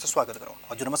सम्पर्कमा हुनुहुन्छ, स्वागत गरौँ।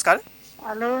 हजुर नमस्कार।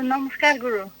 हेलो नमस्कार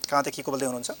गुरु। कहाँदेखि को बोल्दै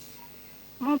हुनुहुन्छ?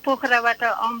 म पोखराबाट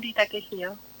अमृता केसी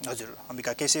हो। हजुर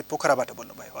अम्बिका केसी पोखराबाट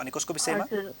बोल्नुभयो। अनि कसको विषयमा?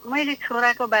 मैले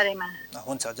छोराको बारेमा।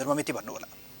 हुन्छ जन्ममिति भन्नु होला।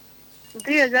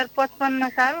 2055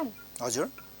 साल। हजुर।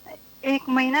 1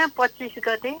 महिना 25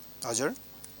 गते। हजुर।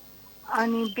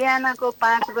 अनि बिहानको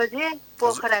 5 बजे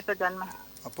पोखराको जन्म।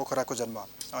 पोखराको जन्म।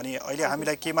 अनि अहिले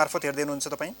हामीलाई के मार्फत हेर्दै हुनुहुन्छ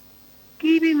तपाईँ?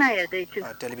 टिभीमा हेर्दैछु।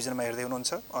 टेलिभिजनमा हेर्दै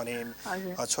हुनुहुन्छ। अनि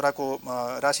छोराको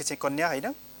राशि चाहिँ कन्या होइन?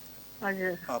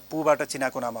 हजुर। पुबाट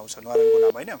चिनाको नाम आउँछ, नारायणको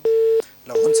नाम होइन?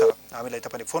 ल हुन्छ, हामीलाई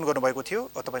तपाईँले फोन गर्नुभएको थियो,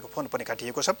 तपाईँको फोन पनि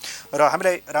काटिएको छ। र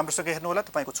हामीलाई राम्रोसँग हेर्नुहोला।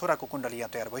 तपाईँको छोराको कुण्डली यहाँ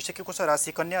तयार भइसकेको छ।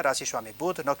 राशि कन्या, राशि स्वामी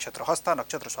बुध, नक्षत्र हस्ता,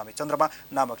 नक्षत्र स्वामी चन्द्रमा,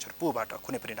 नाम अक्षर पुबाट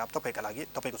कुनै पनि नाम तपाईँका लागि,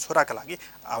 तपाईँको छोराका लागि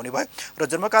आउने भयो। र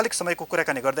जन्मकालिक समयको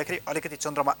कुराकानी गर्दाखेरि अलिकति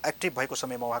चन्द्रमा एक्टिभ भएको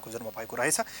समयमा उहाँको जन्म भएको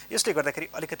रहेछ। यसले गर्दाखेरि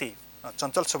अलिकति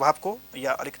चञ्चल स्वभावको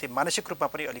या अलिकति मानसिक रूपमा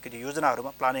पनि अलिकति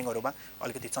योजनाहरूमा, प्लानिङहरूमा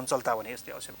अलिकति चञ्चलता भने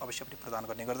यसले अवश्य पनि प्रदान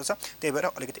गर्ने गर्दछ। त्यही भएर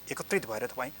अलिकति एकत्रित भएर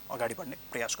तपाईँ अगाडि बढ्ने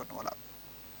प्रयास गर्नुहोला।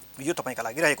 यो तपाईँका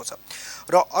लागि रहेको छ।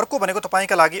 र अर्को भनेको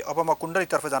तपाईँका लागि अब म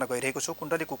कुण्डलीतर्फ जान गइरहेको छु।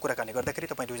 कुण्डलीको कुराकानी गर्दाखेरि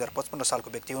तपाईँ 2055 सालको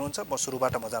व्यक्ति हुनुहुन्छ। म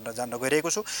सुरुबाट म जान्न गइरहेको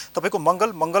छु। तपाईँको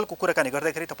मङ्गलको कुराकानी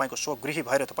गर्दाखेरि तपाईँको स्वगृही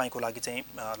भएर तपाईँको लागि चाहिँ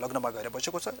लग्नमा गएर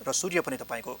बसेको छ र सूर्य पनि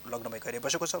तपाईँको लग्नमै गएर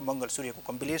बसेको छ। मङ्गल सूर्यको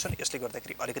कम्बिनेसन, यसले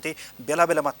गर्दाखेरि अलिकति बेला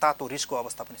बेलामा तातो रिसको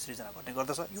अवस्था पनि सृजना गर्ने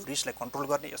गर्दछ। यो रिसलाई कन्ट्रोल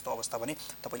गर्ने यस्तो अवस्था पनि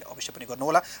तपाईँले अवश्य पनि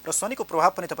गर्नुहोला। र शनिको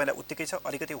प्रभाव पनि तपाईँलाई उत्तिकै छ।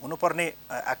 अलिकति हुनुपर्ने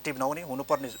एक्टिभ नहुने,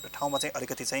 हुनुपर्ने ठाउँमा चाहिँ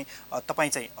अलिकति चाहिँ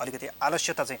तपाईँ चाहिँ अलिकति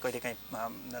आलस्यता चाहिँ कहिलेकाहीँ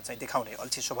चाहिँ देखाउने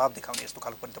अल्छी स्वभाव देखाउने यस्तो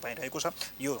खालको पनि तपाईँ रहेको छ।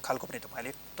 यो खालको पनि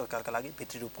तपाईँले तत्कालका लागि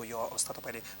भित्री रूपको यो अवस्था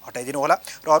तपाईँले हटाइदिनु होला।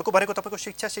 र अर्को भनेको तपाईँको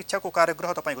शिक्षाको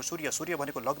कार्यग्रह तपाईँको सूर्य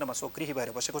भनेको लग्नमा स्वगृही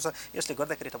भएर बसेको छ। यसले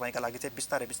गर्दाखेरि तपाईँका लागि चाहिँ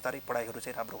बिस्तारै पढाइहरू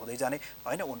चाहिँ राम्रो हुँदै जाने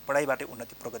होइन, पढाइबाटै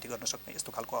उन्नति प्रगति गर्न सक्ने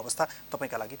यस्तो खालको अवस्था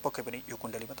तपाईँका लागि पक्कै पनि यो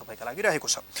कुण्डलीमा तपाईँका लागि रहेको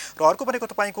छ। र अर्को भनेको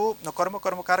तपाईँको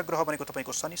कर्मकार ग्रह भनेको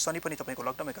तपाईँको शनि पनि तपाईँको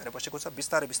लग्नमै गएर बसेको छ।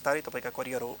 बिस्तारै तपाईँका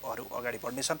करियरहरू अगाडि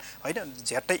बढ्नेछन् होइन।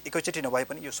 झ्याट्टै एकैचोटि नभए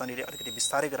पनि यो शनिले अलिकति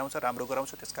बिस्तारै गराउँछ, राम्रो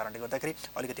गराउँछ। त्यस कारणले गर्दाखेरि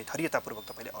अलिकति धैर्यतापूर्वक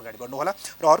तपाईँले अगाडि बढ्नु होला।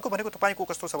 र अर्को भनेको तपाईँको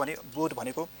कस्तो छ भने बुध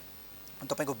भनेको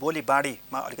तपाईँको बोली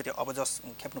बाढीमा अलिकति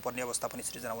अबजस खेप्नुपर्ने अवस्था पनि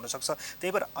सृजना हुनसक्छ। त्यही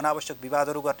भएर अनावश्यक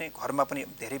विवादहरू गर्ने, घरमा पनि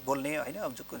धेरै बोल्ने होइन,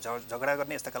 झगडा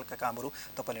गर्ने यस्ता खालका कामहरू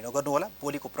तपाईँले नगर्नु होला।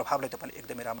 बोलीको प्रभावलाई तपाईँले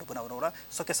एकदमै राम्रो बनाउनु होला,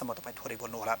 सकेसम्म तपाईँ थोरै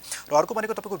बोल्नु होला। र अर्को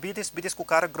भनेको तपाईँको विदेशको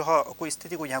कारग्रहको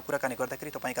स्थितिको यहाँ कुराकानी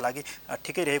गर्दाखेरि तपाईँका लागि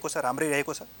ठिकै रहेको छ, राम्रै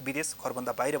रहेको छ। विदेश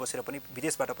घरभन्दा बाहिर बसेर पनि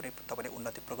विदेशबाट पनि तपाईँले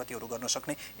उन्नति प्रगतिहरू गर्न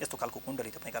सक्ने यस्तो खालको कुण्डली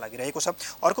तपाईँका लागि रहेको छ।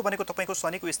 अर्को भनेको तपाईँको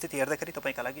शनिको स्थिति हेर्दाखेरि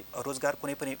तपाईँका लागि रोजगार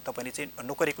कुनै पनि तपाईँले चाहिँ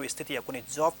नोकरीको स्थिति या कुनै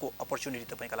जबको अपर्च्युनिटी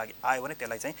तपाईँका लागि आयो भने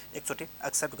त्यसलाई चाहिँ एकचोटि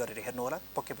एक्सेप्ट गरेर हेर्नु होला।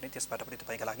 पक्कै पनि त्यसबाट पनि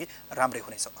तपाईँका लागि राम्रै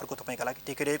हुनेछ। अर्को तपाईँका लागि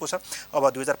ठिकै रहेको छ। अब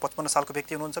 2055 सालको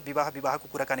व्यक्ति हुनुहुन्छ, विवाहको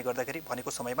कुराकानी गर्दाखेरि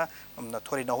भनेको समयमा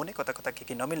थोरै नहुने, कता के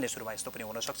नमिल्ने सुरुमा यस्तो पनि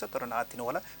हुनसक्छ, तर नआत्तिनु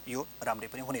होला, यो राम्रै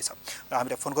पनि हुनेछ। र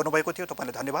हामीलाई फोन गर्नुभएको थियो,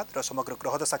 तपाईँलाई धन्यवाद। र समग्र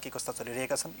ग्रहदशा के कस्ता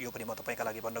चलिरहेका छन् यो पनि म तपाईँका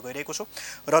लागि भन्न गइरहेको छु।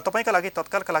 र तपाईँका लागि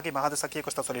तत्कालका लागि महादशा के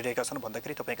कस्ता चलिरहेका छन्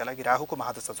भन्दाखेरि तपाईँका लागि राहुको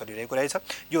महादशा चलिरहेको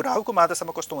रहेछ। यो राहुको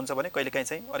महादशामा कस्तो हुन्छ भने कहिलेकाहीँ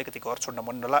चाहिँ अलिकति घर छोड्न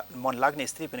मन लाग्ने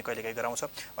स्थिति पनि कहिलेकाहीँ गराउँछ,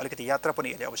 अलिकति यात्रा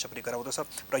पनि यसले अवश्य पनि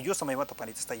गराउँदछ। र यो समयमा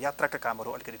तपाईँले त्यस्ता यात्राका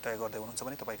कामहरू अलिकति तय गर्दै हुनुहुन्छ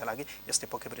भने तपाईँका लागि यसले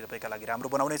पक्कै पनि तपाईँका लागि राम्रो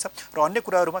बनाउनेछ। र अन्य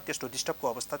कुराहरूमा त्यस्तो डिस्टर्बको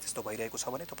अवस्था त्यस्तो भइरहेको छ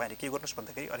भने तपाईँले के गर्नुहोस्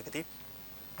भन्दाखेरि अलिकति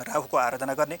राहुको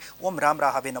आराधना गर्ने, ओम राम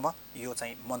राहवे नमः यो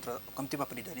चाहिँ मन्त्र कम्तीमा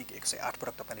पनि दैनिक 108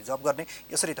 पटक तपाईँले जप गर्ने।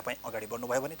 यसरी तपाईँ अगाडि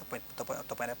बढ्नुभयो भने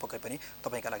तपाईँलाई पक्कै पनि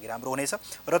तपाईँका लागि राम्रो हुनेछ।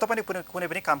 र तपाईँले कुनै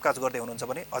पनि कामकाज गर्दै हुनुहुन्छ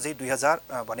भने अझै 2000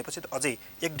 भनेपछि अझै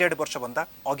 1.5 वर्षभन्दा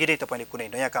अघि नै तपाईँले कुनै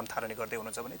नयाँ काम थालनी गर्दै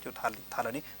हुनुहुन्छ भने त्यो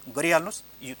थालनी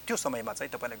गरिहाल्नुहोस्। त्यो समयमा चाहिँ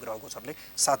तपाईँलाई ग्रह गोचरले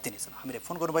साथ दिनेछन्। हामीले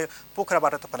फोन गर्नुभयो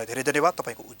पोखराबाट, तपाईँलाई धेरै धन्यवाद।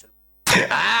 तपाईँको उज्जवल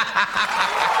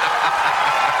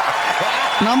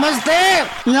नमस्ते,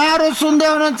 यहाँहरू सुन्दै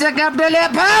हुनुहुन्छ क्यापिटल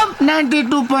एफएम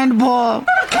 92.4।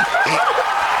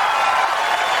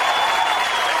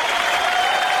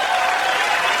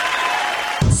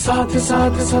 साथ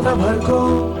सदाभरको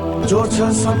जोड्छ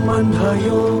सम्बन्ध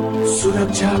यो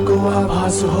सुरक्षाको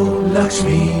आभास हो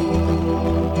लक्ष्मी।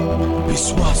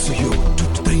 विश्वास यो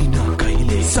टुट्दैन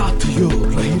कहिले, साथ यो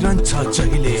रहिरहन्छ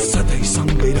जहिले, सधैँ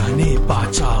सँगै रहने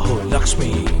बाचा हो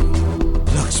लक्ष्मी।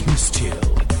 लक्ष्मी स्टिल,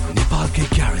 नेपालकै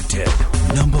ग्यारेन्टेड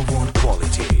नम्बर 1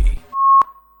 क्वालिटी।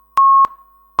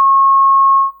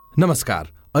 नमस्कार,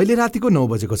 अहिले रातिको 9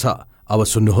 बजेको छ। अब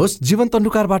सुन्नुहोस् जीवन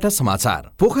तन्डुकारबाट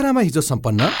समाचार। पोखरामा हिजो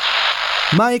सम्पन्न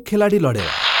मा एक खेलाडी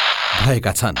लडेर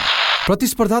भएका छन्।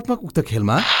 प्रतिस्पर्धात्मक उक्त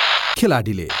खेलमा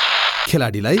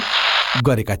खेलाडीलाई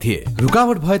गरेका थिए।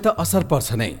 रुकावट भए त असर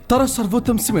पर्छ नै, तर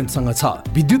सर्वोत्तम सिमेन्टसँग छ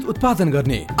विद्युत उत्पादन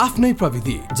गर्ने आफ्नै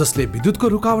प्रविधि, जसले विद्युतको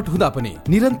रुकावट हुँदा पनि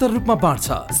निरन्तर रूपमा बाँड्छ।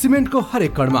 सिमेन्टको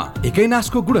हरेक कणमा एकै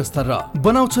नासको गुणस्तर र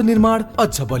बनाउँछ निर्माण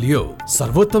अझ बलियो।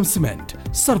 सर्वोत्तम सिमेन्ट,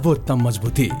 सर्वोत्तम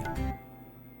मजबुती।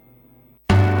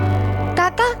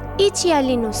 काका यी चिया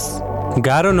लिनुस्।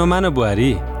 गाह्रो नमान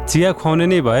बुहारी, चिया खुवाउने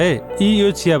नै भए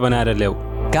यो चिया बनाएर ल्याऊ।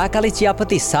 काकाले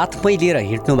चियापत्ती साथमै लिएर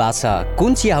हिँड्नु भएको छ।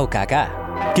 कुन चिया हो काका?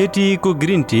 केटीको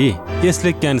ग्रिन टी।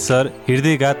 यसले क्यान्सर,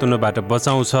 हृदयघात हुनबाट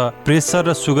बचाउँछ, प्रेसर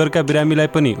र सुगरका बिरामीलाई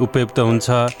पनि उपयुक्त हुन्छ,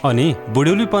 अनि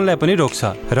बुढ्यौलीपनलाई पनि रोक्छ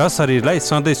र शरीरलाई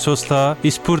सधैँ स्वस्थ,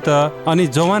 स्फूर्त अनि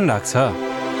जवान राख्छ।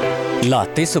 ल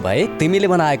त्यसो भए तिमीले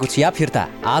बनाएको चिया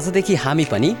फिर्ता। आजदेखि हामी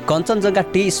पनि कञ्चनजङ्घा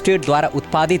टी स्टेटद्वारा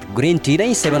उत्पादित ग्रिन टी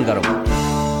नै सेवन गरौँ।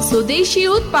 स्वदेशी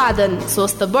उत्पादन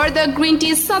स्वस्थ वर्धक ग्रिन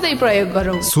टी सधैँ प्रयोग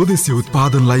गरौँ। स्वदेशी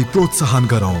उत्पादनलाई प्रोत्साहन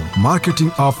गरौँ। Marketing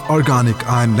of organic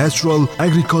and natural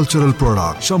agricultural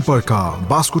product. सम्पर्क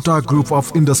Baskota group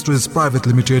of industries private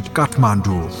limited,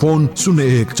 Kathmandu. Phone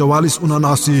 01 44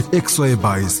 79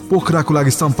 122। पोखराको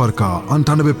लागि सम्पर्क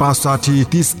 98 560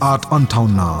 30 8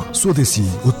 58। स्वदेशी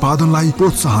उत्पादनलाई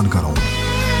प्रोत्साहन गरौँ।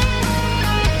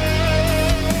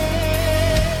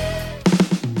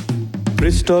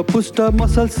 पृष्ठपुष्ट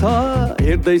मसल छ,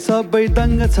 हेर्दै सबै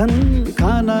दङ्ग छन्।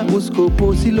 खाना उसको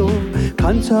पोसिलो,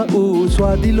 खान्छ ऊ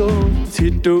स्वादिलो,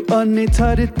 छिटो अनि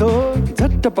छरितो,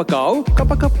 झट्ट पकाऊ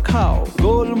कपकप खाऊ।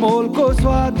 गोलमोलको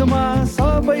स्वादमा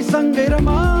सबै सँगै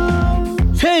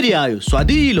रमाऊ। फेरि आयो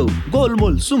स्वादिलो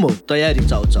गोलमोल सुमो, तयारी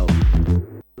चाउ चाउ।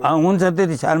 हुन्छ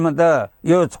त्यति सालमा त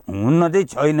यो हुन्न चाहिँ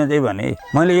छैन चाहिँ भने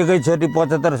मैले एकैचोटि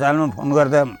 75 सालमा फोन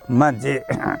गर्दा मान्छे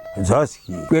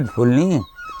झस्की, पेट फुल्ने,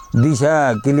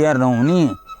 दिशा क्लियर नहुने,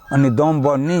 अनि दम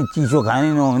बढ्ने, चिसो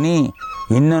खानै नहुने,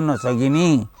 हिँड्न नसकिने,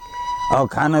 अब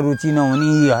खान रुचि नहुने,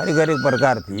 यी हरेक हरेक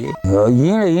प्रकार थिए।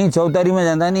 यहीँ चौतारीमा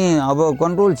जाँदा नि अब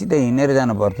कन्ट्रोलसित हिँडेर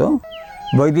जानु पर्थ्यो।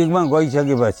 वैदिकमा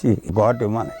गइसकेपछि घट्यो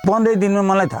मलाई। 15 दिनमा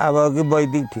मलाई थाहा भयो कि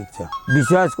वैदिक ठिक छ।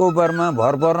 विश्वासको उपरमा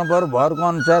भर पर्नु पर्यो, भरको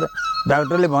अनुसार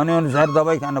डाक्टरले भने अनुसार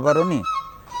दबाई खानु पर्यो नि।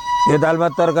 यो दाल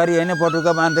भात तरकारी होइन,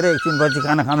 पटुका बाँधेर एकछिनपछि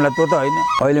खाना खाम्ला त्यो त होइन।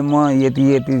 अहिले म यति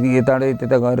यताबाट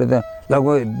त्यता गएर त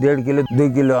लगभग 1.5 kilo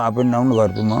 2 kilo up and down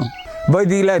गर्छु म।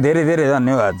 वैदिकलाई धेरै धेरै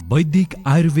धन्यवाद। वैदिक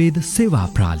आयुर्वेद सेवा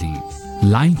प्रणाली,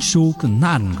 लाइन चोक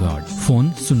नारायणगढ,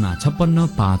 फोन 056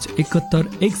 571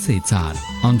 104,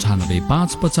 98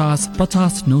 550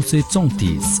 50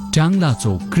 934, ट्याङ्ला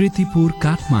चोक कृतिपुर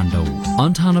काठमाडौँ,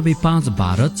 98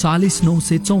 512 40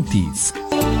 934।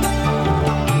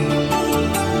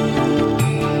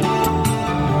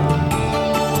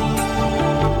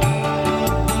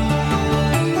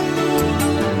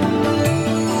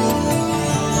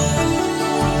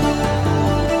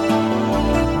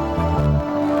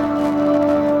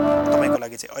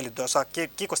 अहिले दशा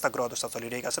के कस्ता ग्रह दशा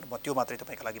चलिरहेका छन् म त्यो मात्रै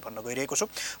तपाईँको लागि भन्न गइरहेको छु।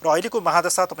 र अहिलेको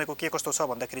महादशा तपाईँको के कस्तो छ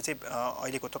भन्दाखेरि चाहिँ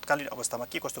अहिलेको तत्कालीन अवस्थामा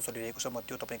के कस्तो चलिरहेको छ म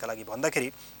त्यो तपाईँका लागि भन्दाखेरि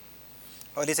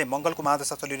अहिले चाहिँ मङ्गलको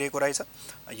महादशा चलिरहेको रहेछ,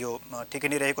 यो ठिकै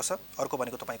नै रहेको छ। अर्को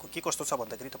भनेको तपाईँको के कस्तो छ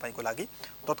भन्दाखेरि तपाईँको लागि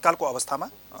तत्कालको अवस्थामा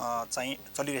चाहिँ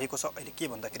चलिरहेको छ अहिले के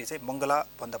भन्दाखेरि चाहिँ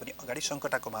मङ्गलाभन्दा पनि अगाडि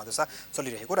सङ्कटाको महादशा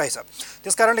चलिरहेको रहेछ।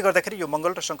 त्यस कारणले गर्दाखेरि यो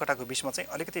मङ्गल र सङ्कटाको बिचमा चाहिँ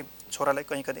अलिकति छोरालाई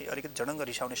कहीँ अलिकति झडङ्ग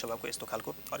रिसाउने स्वभावको यस्तो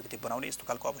खालको अलिकति बनाउने यस्तो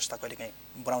खालको अवस्था कहिले काहीँ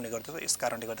बनाउने गर्दछ। यस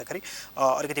कारणले गर्दाखेरि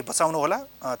अलिकति बचाउनु होला।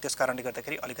 त्यस कारणले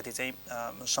गर्दाखेरि अलिकति चाहिँ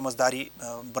समझदारी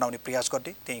बनाउने प्रयास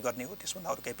गर्ने त्यही गर्ने हो,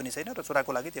 त्यसभन्दा अरू केही पनि छैन। र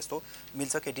छोराको लागि त्यस्तो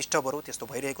मिल्छ कि डिस्टर्बहरू त्यस्तो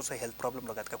भइरहेको छ, हेल्थ प्रब्लम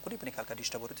लगायतका कुनै पनि खालका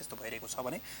डिस्टर्बहरू त्यस्तो भइरहेको छ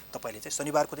भने तपाईँले चाहिँ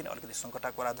शनिबारको दिन अलिकति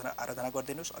सङ्कटाको आराधना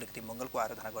गरिदिनुहोस्, अलिकति मङ्गलको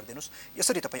आराधना गरिदिनुहोस्।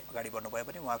 यसरी तपाईँ अगाडि बढ्नुभयो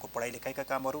भने उहाँको पढाइ लेखाइका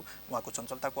कामहरू, उहाँको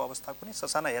चञ्चलताको अवस्था, कुनै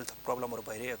ससाना हेल्थ प्रब्लमहरू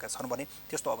भइरहेका छन् भने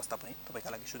त्यस्तो अवस्था पनि तपाईँका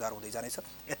लागि सुधार हुँदै जानेछ।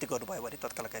 यति गर्नुभयो भने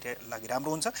तत्कालका लागि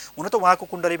राम्रो हुन्छ। हुन त उहाँको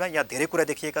कुण्डलीमा यहाँ धेरै कुरा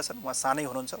देखिएका छन्, उहाँ सानै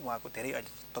हुनुहुन्छ, उहाँको धेरै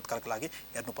अहिले तत्कालका लागि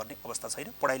हेर्नुपर्ने अवस्था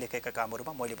छैन। पढाइ लेखाइका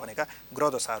कामहरूमा मैले भनेका ग्रह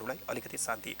दशाहरूलाई अलिकति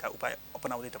शान्तिका उपाय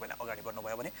अपनाउँदै तपाईँले अगाडि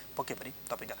बढ्नुभयो भने पक्कै पनि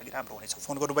तपाईँका लागि राम्रो हुनेछ।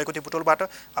 फोन गर्नुभएको थियो बुटोलबाट,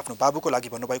 आफ्नो बाबुको लागि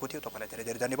भन्नुभएको थियो, तपाईँलाई धेरै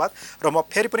धेरै धन्यवाद। र म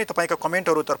फेरि पनि तपाईँका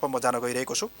कमेन्टहरूतर्फ म जान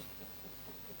गइरहेको छु।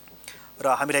 र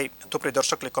हामीलाई थुप्रै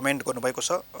दर्शकले कमेन्ट गर्नुभएको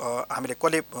छ। हामीले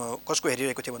कसको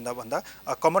हेरिरहेको थियो भन्दा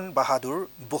कमन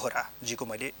बहादुर बोहराजीको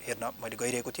मैले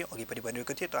गइरहेको थिएँ, अघि पनि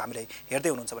भनिरहेको थिएँ। त हामीलाई हेर्दै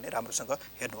हुनुहुन्छ भने राम्रोसँग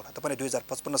हेर्नुहोला। तपाईँले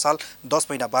 2055 साल 10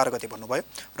 महिना 12 गते भन्नुभयो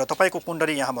र तपाईँको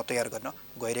कुण्डली यहाँ म तयार गर्न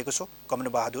गइरहेको छु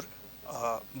कमन बहादुर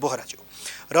बोहराज्यू।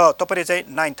 र तपाईँले चाहिँ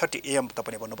 9:30 AM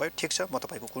तपाईँले भन्नुभयो, ठिक छ, म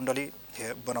तपाईँको कुण्डली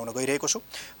बनाउन गइरहेको छु।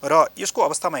 र यसको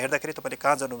अवस्थामा हेर्दाखेरि तपाईँले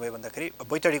कहाँ जानुभयो भन्दाखेरि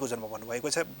बैतडीको जन्म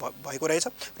भएको रहेछ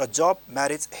र जब,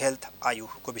 म्यारेज, हेल्थ,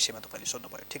 आयुको विषयमा तपाईँले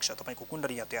सोध्नुभयो। ठिक छ, तपाईँको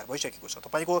कुण्डली यहाँ तयार भइसकेको छ।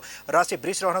 तपाईँको राशि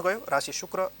वृष रहन गयो, राशि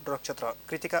शुक्र, नक्षत्र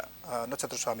कृतिका,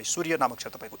 नक्षत्र स्वामी सूर्य नामक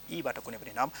छ। तपाईँको यीबाट कुनै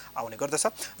पनि नाम आउने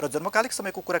गर्दछ। र जन्मकालिक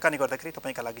समयको कुराकानी गर्दाखेरि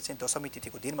तपाईँका लागि चाहिँ दशमी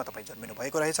तिथिको दिनमा तपाईँ जन्मिनु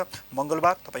भएको रहेछ,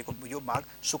 मङ्गलबार। तपाईँको यो माघ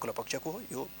शुक्ल पक्षको हो,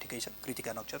 यो ठिकै छ,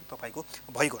 कृतिका नक्षत्र तपाईँको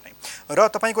भइगयो नै। र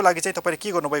तपाईँको लागि चाहिँ तपाईँले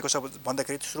के गर्नुभएको छ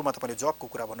भन्दाखेरि सुरुमा तपाईँले जबको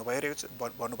कुरा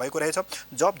भन्नुभएको रहेछ।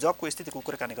 जबको स्थितिको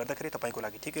कुराकानी गर्दाखेरि तपाईँको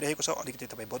लागि ठिकै रहेको छ। अलिकति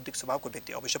तपाईँ बौद्धिक स्वभावको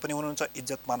व्यक्ति अवश्य पनि हुनुहुन्छ,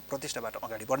 इज्जत मान प्रतिष्ठाबाट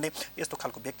अगाडि बढ्ने यस्तो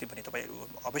खालको व्यक्ति पनि तपाईँ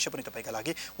अवश्य पनि तपाईँका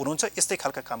लागि हुनुहुन्छ। यस्तै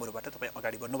खालका कामहरूबाट तपाईँ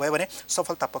अगाडि बढ्नुभयो भने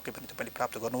सफलता पक्कै पनि तपाईँले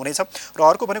प्राप्त गर्नुहुनेछ। र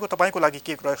अर्को भनेको तपाईँको लागि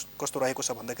के कस्तो रहेको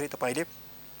छ भन्दाखेरि तपाईँले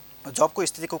जबको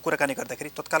स्थितिको कुराकानी गर्दाखेरि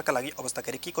तत्कालका लागि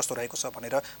अवस्थाखेरि के कस्तो रहेको छ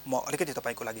भनेर म अलिकति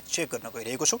तपाईँको लागि चेक गर्न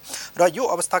गइरहेको छु। र यो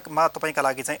अवस्थामा तपाईँका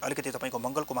लागि चाहिँ अलिकति तपाईँको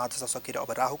मङ्गलको महादशा सकिएर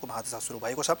अब राहुको महादशा सुरु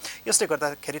भएको छ। यसले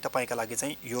गर्दाखेरि तपाईँका लागि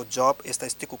चाहिँ यो जब यस्ता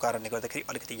स्थितिको कारणले गर्दाखेरि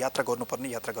अलिकति यात्रा गर्नुपर्ने,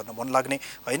 यात्रा गर्न मन लाग्ने,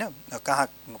 होइन,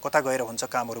 कता गएर हुन्छ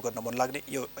कामहरू गर्न मन लाग्ने,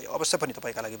 यो अवश्य पनि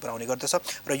तपाईँका लागि बनाउने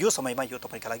गर्दछ। र यो समयमा यो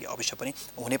तपाईँका लागि अवश्य पनि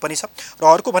हुने पनि छ। र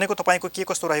अर्को भनेको तपाईँको के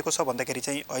कस्तो रहेको छ भन्दाखेरि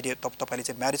चाहिँ अहिले तपाईँले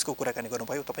चाहिँ म्यारेजको कुराकानी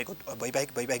गर्नुभयो, तपाईँको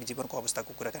वैवाहिक जीवनको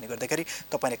अवस्थाको कुराकानी गर्दाखेरि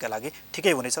तपाईँका लागि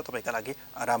ठिकै हुनेछ, तपाईँका लागि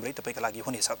राम्रै तपाईँका लागि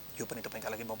हुनेछ, यो पनि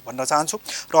तपाईँका लागि म भन्न चाहन्छु।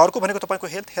 र अर्को भनेको तपाईँको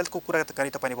हेल्थको कुराकानी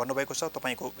तपाईँले भन्नुभएको छ।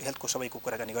 तपाईँको हेल्थको सबैको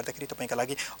कुराकानी गर्दाखेरि तपाईँका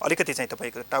लागि अलिकति चाहिँ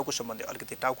तपाईँको टाउको सम्बन्धी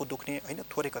अलिकति टाउको दुख्ने, होइन,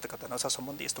 थोरै कता नसा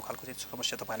सम्बन्धी यस्तो खालको चाहिँ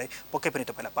समस्या तपाईँलाई पक्कै पनि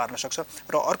तपाईँलाई पार्न सक्छ।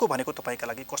 र अर्को भनेको तपाईँका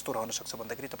लागि कस्तो रहन सक्छ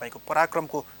भन्दाखेरि तपाईँको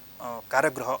पराक्रमको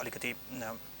कारक ग्रह अलिकति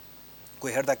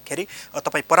हेर्दाखेरि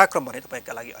तपाईँ पराक्रम भने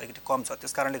तपाईँका लागि अलिकति कम छ।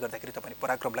 त्यस कारणले गर्दाखेरि तपाईँ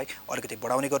पराक्रमलाई अलिकति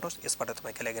बढाउने गर्नुहोस्, यसबाट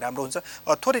तपाईँका लागि राम्रो हुन्छ।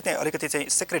 थोरै चाहिँ अलिकति चाहिँ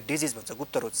सिक्रेट डिजिज भन्छ,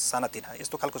 गुप्त रोग, सानातिना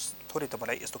यस्तो खालको थोरै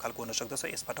तपाईँलाई यस्तो खालको हुनसक्दछ।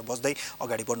 यसबाट बस्दै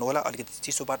अगाडि बढ्नु होला, अलिकति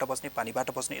चिसोबाट बस्ने, पानीबाट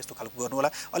बस्ने यस्तो खालको गर्नु होला।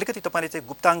 अलिकति तपाईँले चाहिँ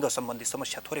गुप्ताङ्ग सम्बन्धी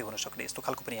समस्या थोरै हुन सक्ने यस्तो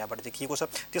खालको पनि यहाँबाट देखिएको छ।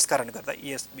 त्यस कारणले गर्दा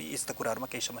यस्ता कुराहरूमा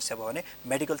केही समस्या भयो भने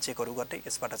मेडिकल चेकहरू गर्ने,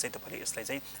 यसबाट चाहिँ तपाईँले यसलाई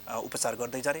चाहिँ उपचार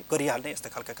गर्दै जाने, गरिहाल्ने यस्ता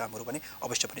खालका कामहरू पनि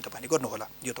अवश्य पनि तपाईँले गर्नुहोला।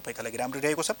 यो तपाईँका लागि राम्रो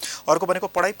रहेको छ। अर्को भनेको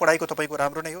पढाइको तपाईँको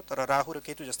राम्रो नै हो, तर राहु र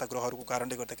केतु जस्ता ग्रहहरूको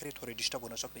कारणले गर्दाखेरि थोरै डिस्टर्ब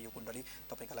हुन सक्ने यो कुण्डली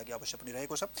तपाईँका लागि अवश्य पनि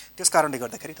रहेको छ। त्यस कारणले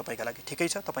गर्दाखेरि तपाईँका लागि ठिकै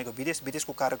छ। तपाईँको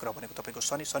विदेशको कारक ग्रह भनेको तपाईँको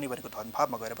शनि भनेको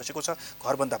धनभावमा गएर बसेको छ।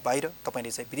 घरभन्दा बाहिर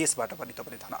तपाईँले चाहिँ विदेशबाट पनि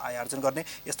तपाईँले धन आय आर्जन गर्ने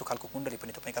यस्तो खालको कुण्डली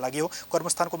पनि तपाईँका लागि हो।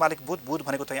 कर्मस्थानको मालिक बुध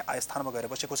भनेको चाहिँ आय स्थानमा गएर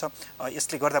बसेको छ।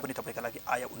 यसले गर्दा पनि तपाईँका लागि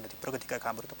आय उन्नति प्रगतिका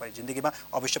कामहरू तपाईँ जिन्दगीमा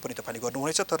अवश्य पनि तपाईँले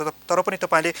गर्नुहुनेछ। तर पनि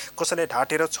तपाईँले कसैलाई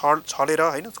ढाँटेर छलेर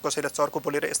होइन, कसैलाई चर्को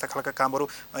बोलेर यस्ता खालका कामहरू,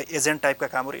 एजेन्ट टाइपका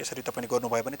कामहरू यसरी तपाईँले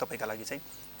गर्नुभयो भने तपाईँका लागि चाहिँ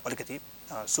अलिकति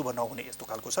शुभ नहुने यस्तो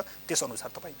खालको छ।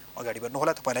 त्यसअनुसार तपाईँ अगाडि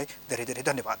बढ्नुहोला। तपाईँलाई धेरै धेरै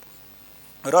धन्यवाद।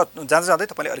 र जाँदै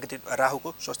तपाईँले अलिकति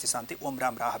राहुको स्वस्ति शान्ति ओम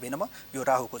राम राहवे नमः, यो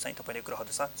राहुको चाहिँ तपाईँले ग्रह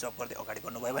दशा जप गर्दै अगाडि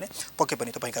बढ्नुभयो भने पक्कै पनि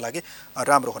तपाईँका लागि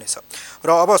राम्रो हुनेछ। र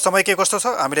अब समय के कस्तो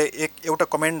छ, हामीले एउटा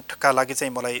कमेन्टका लागि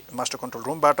चाहिँ मलाई मास्टर कन्ट्रोल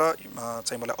रुमबाट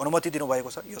चाहिँ मलाई अनुमति दिनुभएको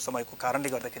छ। यो समयको कारणले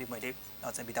गर्दाखेरि मैले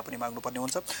चाहिँ बिदा पनि माग्नुपर्ने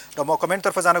हुन्छ र म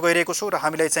कमेन्टतर्फ जान गइरहेको छु। र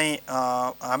हामीलाई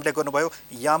हामीले गर्नुभयो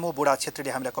यामु बुढा छेत्रीले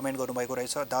हामीलाई कमेन्ट गर्नुभएको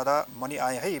रहेछ, दादा मनी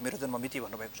आए है, मेरो जन्म मिति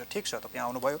भन्नुभएको छ। ठिक छ, तपाईँ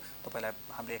आउनुभयो, तपाईँलाई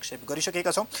हामीले एक्सेप्ट गरिसकेका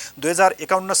छौँ। 2051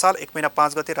 साल 1 महिना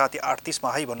 5 गते राति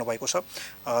 8:30 है भन्नुभएको छ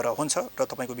र हुन्छ। र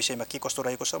तपाईँको विषयमा के कस्तो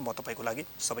रहेको छ म तपाईँको लागि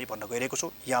सबै भन्न गइरहेको छु।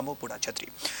 यामु बुढा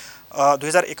छेत्री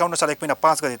 2051 साल 1 महिना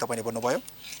 5 गते तपाईँले भन्नुभयो,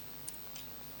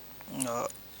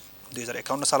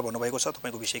 2051 साल भन्नुभएको छ।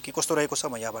 तपाईँको विषय के कस्तो रहेको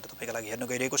छ म यहाँबाट तपाईँका लागि हेर्न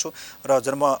गइरहेको छु। र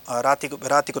जन्म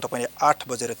रातिको तपाईँले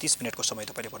 8:30 समय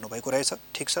तपाईँले भन्नुभएको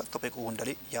रहेछ। ठिक छ, तपाईँको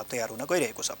कुण्डली या तयार हुन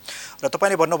गइरहेको छ। र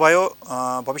तपाईँले भन्नुभयो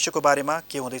भविष्यको बारेमा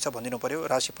के हुँदैछ भनिदिनु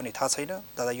पर्यो, राशि पनि थाहा छैन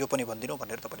दादा, यो पनि भनिदिनु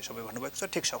भनेर तपाईँले सबै भन्नुभएको छ।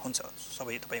 ठिक छ, हुन्छ,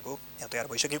 सबै तपाईँको यहाँ तयार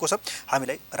भइसकेको छ।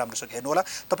 हामीलाई राम्रोसँग हेर्नुहोला।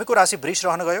 तपाईँको राशि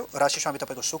वृष रहन गयो, राशि स्वामी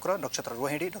तपाईँको शुक्र, नक्षत्र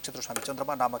रोहिणी, नक्षत्र स्वामी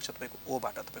चन्द्रमा, नाम अक्षर तपाईँको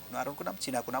ओबाट, तपाईँको नारायणको नाम,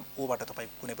 चिनाको नाम ओबाट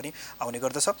तपाईँको कुनै पनि आउने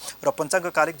गर्दछ। र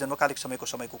पञ्चाङ्गकालिक जन्मकालिक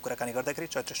समयको कुराकानी गर्दाखेरि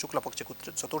चैत्र शुक्ल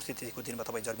पक्षको चतुर्थी तिथिको दिनमा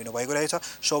तपाईँ जन्मिनु भएको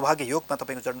रहेछ। सौभाग्य योगमा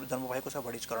तपाईँको जन्म भएको छ,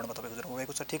 वणिजकरणमा तपाईँको जन्म भएको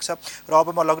छ। ठिक छ, र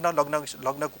अब म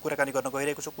लग्नको कुराकानी गर्न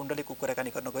गइरहेको छु, कुण्डलीको कुराकानी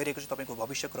गर्न गइरहेको छु। तपाईँको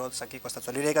भविष्य ग्रह दशा के कस्ता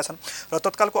चलिरहेका छन् र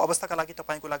तत्कालको अवस्थाका लागि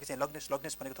तपाईँको लागि चाहिँ लग्नेश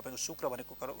भनेको तपाईँको शुक्र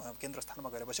भनेको केन्द्र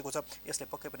स्थानमा गएर बसेको छ। यसले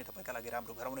पक्कै पनि तपाईँका लागि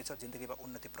राम्रो गराउनेछ, जिन्दगीमा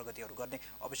उन्नति प्रगतिहरू गर्ने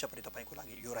अवश्य पनि तपाईँको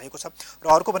लागि यो रहेको छ। र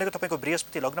अर्को भनेको तपाईँको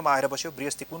बृहस्पति लग्नमा आएर बस्यो।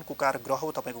 बृहस्पति कुनको कारक ग्रह हो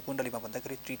तपाईँको कुण्डलीमा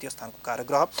भन्दाखेरि तृतीय स्थानको कारक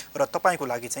ग्रह र तपाईँको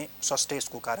लागि चाहिँ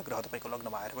षष्ठेशको कारक ग्रह तपाईँको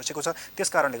लग्नमा आएर बसेको छ। त्यस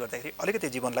कारणले गर्दाखेरि अलिकति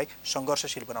जीवनलाई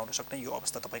सङ्घर्षशील बनाउन सक्ने यो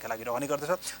अवस्था तपाईँका लागि रहने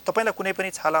गर्दछ। तपाईँलाई कुनै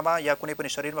पनि छालामा या कुनै पनि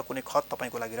शरीरमा कुनै खत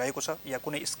तपाईँको लागि रहेको छ या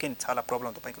कुनै स्किन छाला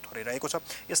प्रब्लम तपाईँको थोरै रहेको छ।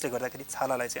 यसले गर्दाखेरि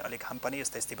छालालाई चाहिँ अलिक हामपानी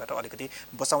यस्ता स्थितिबाट अलिकति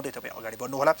बचाउँदै तपाईँ अगाडि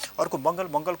बढ्नुहोला। अर्को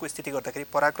मङ्गलको स्थिति गर्दाखेरि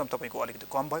पराक्रम तपाईँको अलिकति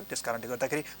कम भयो। त्यस कारणले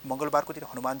गर्दाखेरि मङ्गलबारको दिन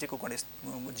हनुमानजीको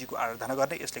गणेशजीको आराधना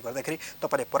गर्ने, यसले गर्दाखेरि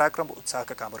तपाईँले पराक्रम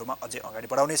उत्साहका कामहरूमा अझै अगाडि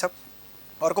बढाउनेछ।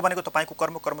 अर्को भनेको तपाईँको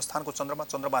कर्मस्थानको चन्द्रमा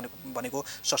भनेको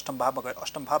षष्ठम भावमा गएर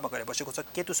अष्टम भावमा गएर बसेको छ,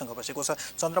 केतुसँग बसेको छ।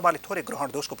 चन्द्रमाले थोरै ग्रहण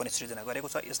दोषको पनि सृजना गरेको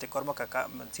छ। यसले कर्मका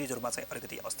चिजहरूमा चाहिँ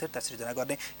अलिकति अस्थिरता सृजना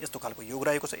गर्ने यस्तो खालको योग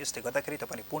रहेको छ। यसले गर्दाखेरि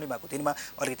तपाईँले पूर्णिमाको दिनमा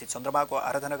अलिकति चन्द्रमाको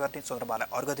आराधना गर्ने, चन्द्रमालाई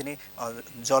अर्घ दिने,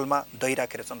 जलमा दही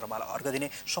राखेर चन्द्रमालाई अर्घ दिने,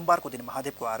 सोमबारको दिन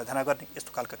महादेवको आराधना गर्ने,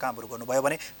 यस्तो खालका कामहरू गर्नुभयो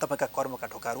भने तपाईँका कर्मका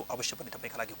ढोकाहरू अवश्य पनि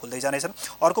तपाईँका लागि खुल्दै जानेछन्।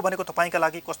 अर्को भनेको तपाईँका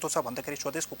लागि कस्तो छ भन्दाखेरि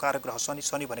स्वदेशको कारक ग्रह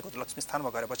शनि भनेको लक्ष्मी स्थानमा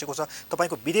गएर बसेको छ।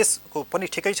 विदेशको पनि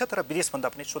ठिकै छ, तर विदेशभन्दा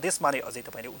पनि स्वदेशमा नै अझै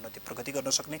तपाईँले उन्नति प्रगति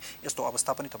गर्न सक्ने यस्तो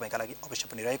अवस्था पनि तपाईँका लागि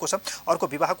अवश्य पनि रहेको छ। अर्को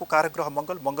विवाहको कारक ग्रह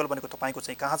मङ्गल भनेको तपाईँको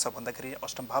चाहिँ कहाँ छ भन्दाखेरि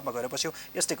अष्टम भावमा गएर बस्यो।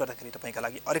 यसले गर्दाखेरि तपाईँका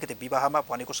लागि अलिकति विवाहमा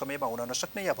भनेको समयमा हुन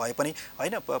नसक्ने या भए पनि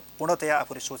होइन पूर्णतया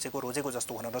आफूले सोचेको रोजेको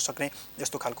जस्तो हुन नसक्ने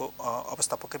यस्तो खालको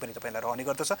अवस्था पक्कै पनि तपाईँलाई रहने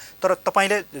गर्दछ। तर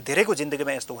तपाईँले धेरैको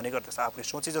जिन्दगीमा यस्तो हुने गर्दछ, आफूले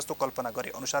सोचे जस्तो कल्पना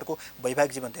गरे अनुसारको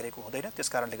वैवाहिक जीवन धेरैको हुँदैन। त्यस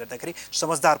कारणले गर्दाखेरि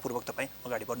समझदारपूर्वक तपाईँ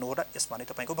अगाडि बढ्नु होला, यसमा नै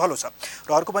तपाईँको भलो छ।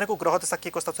 र अर्को भनेको ग्रह दशा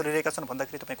के कस्ता चलिरहेका छन्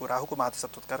भन्दाखेरि तपाईँको राहुको महादशा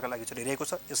तत्कालका लागि चलिरहेको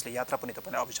छ। यसले यात्रा पनि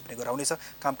तपाईँलाई अवश्य पनि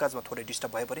गराउनेछ। कामकाजमा थोरै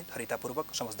डिस्टर्ब भए पनि धैर्यतापूर्वक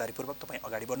समझदारीपूर्वक तपाईँ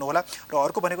अगाडि बढ्नुहोला। र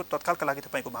अर्को भनेको तत्कालका लागि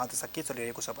तपाईँको महादशा के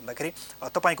चलिरहेको छ भन्दाखेरि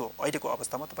तपाईँको अहिलेको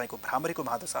अवस्थामा तपाईँको भ्रामरीको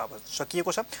महादशा अब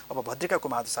सकिएको छ। अब भद्रिकाको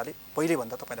महादशाले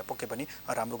पहिलेभन्दा तपाईँलाई पक्कै पनि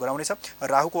राम्रो गराउनेछ।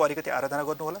 राहुको अलिकति आराधना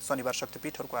गर्नुहोला, शनिबार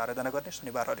शक्तिपीठहरूको आराधना गर्ने,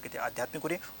 शनिबार अलिकति आध्यात्मिक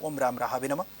हुने, ओम राम राहवे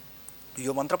नमः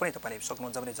यो मन्त्र पनि तपाईँले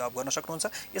सक्नुहुन्छ भने जवाब गर्न सक्नुहुन्छ।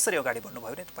 यसरी अगाडि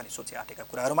बढ्नुभयो भने तपाईँले सोचे आँटेका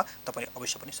कुराहरूमा तपाईँ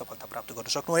अवश्य पनि सफलता प्राप्त गर्न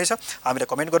सक्नुहुनेछ। हामीलाई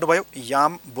कमेन्ट गर्नुभयो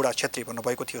याम बुढा छेत्री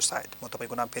भन्नुभएको थियो, सायद म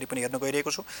तपाईँको नाम फेरि पनि हेर्न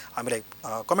गइरहेको छु। हामीलाई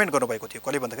कमेन्ट गर्नुभएको थियो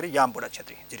कसले भन्दाखेरि याम बुढा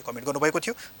छेत्री जसले कमेन्ट गर्नुभएको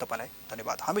थियो, तपाईँलाई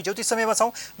धन्यवाद। हामी ज्योतिष समयमा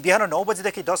छौँ। बिहान 9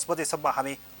 बजेदेखि 10 बजेसम्म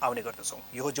हामी आउने गर्दछौँ।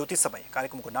 यो हो ज्योतिष समय।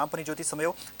 कार्यक्रमको नाम पनि ज्योतिष समय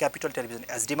हो। क्यापिटल टेलिभिजन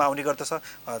एचडीमा आउने गर्दछ,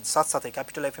 साथसाथै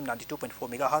क्यापिटल एफएम 92.4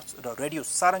 मेगाहर्ट्ज र रेडियो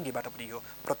सारङ्गीबाट पनि यो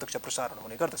प्रत्यक्ष प्रसारण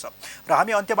हुने गर्दछ। र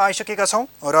हामी अन्त्यमा आइसकेका छौँ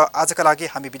र आजका लागि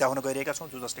हामी बिदा हुन गइरहेका छौँ।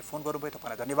 जो जसले फोन गर्नुभयो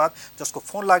तपाईँलाई धन्यवाद। जसको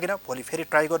फोन लागेन भोलि फेरि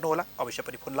ट्राई गर्नुहोला, अवश्य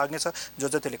पनि फोन लाग्नेछ। जो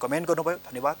जतिले कमेन्ट गर्नुभयो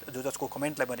धन्यवाद। जो जसको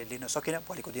कमेन्टलाई मैले लिन सकिनँ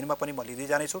भोलिको दिनमा पनि म लिँदै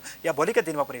जानेछु, या भोलिका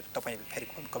दिनमा पनि तपाईँ फेरि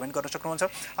कमेन्ट गर्न सक्नुहुन्छ।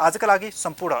 आजका लागि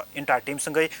सम्पूर्ण इन्टायर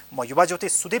टिमसँगै म युवा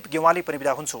ज्योतिष सुदीप गेवाली पनि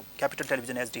बिदा हुन्छु। क्यापिटल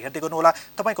टेलिभिजन एचडी हेर्दै गर्नुहोला।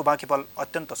 तपाईँको बाँकी पल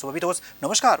अत्यन्त शुभवित होस्।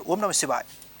 नमस्कार। ओम नमः शिवाय।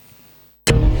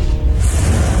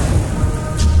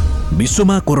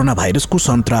 विश्वमा कोरोना भाइरसको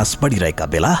सन्तास बढिरहेका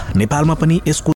बेला नेपालमा पनि यसको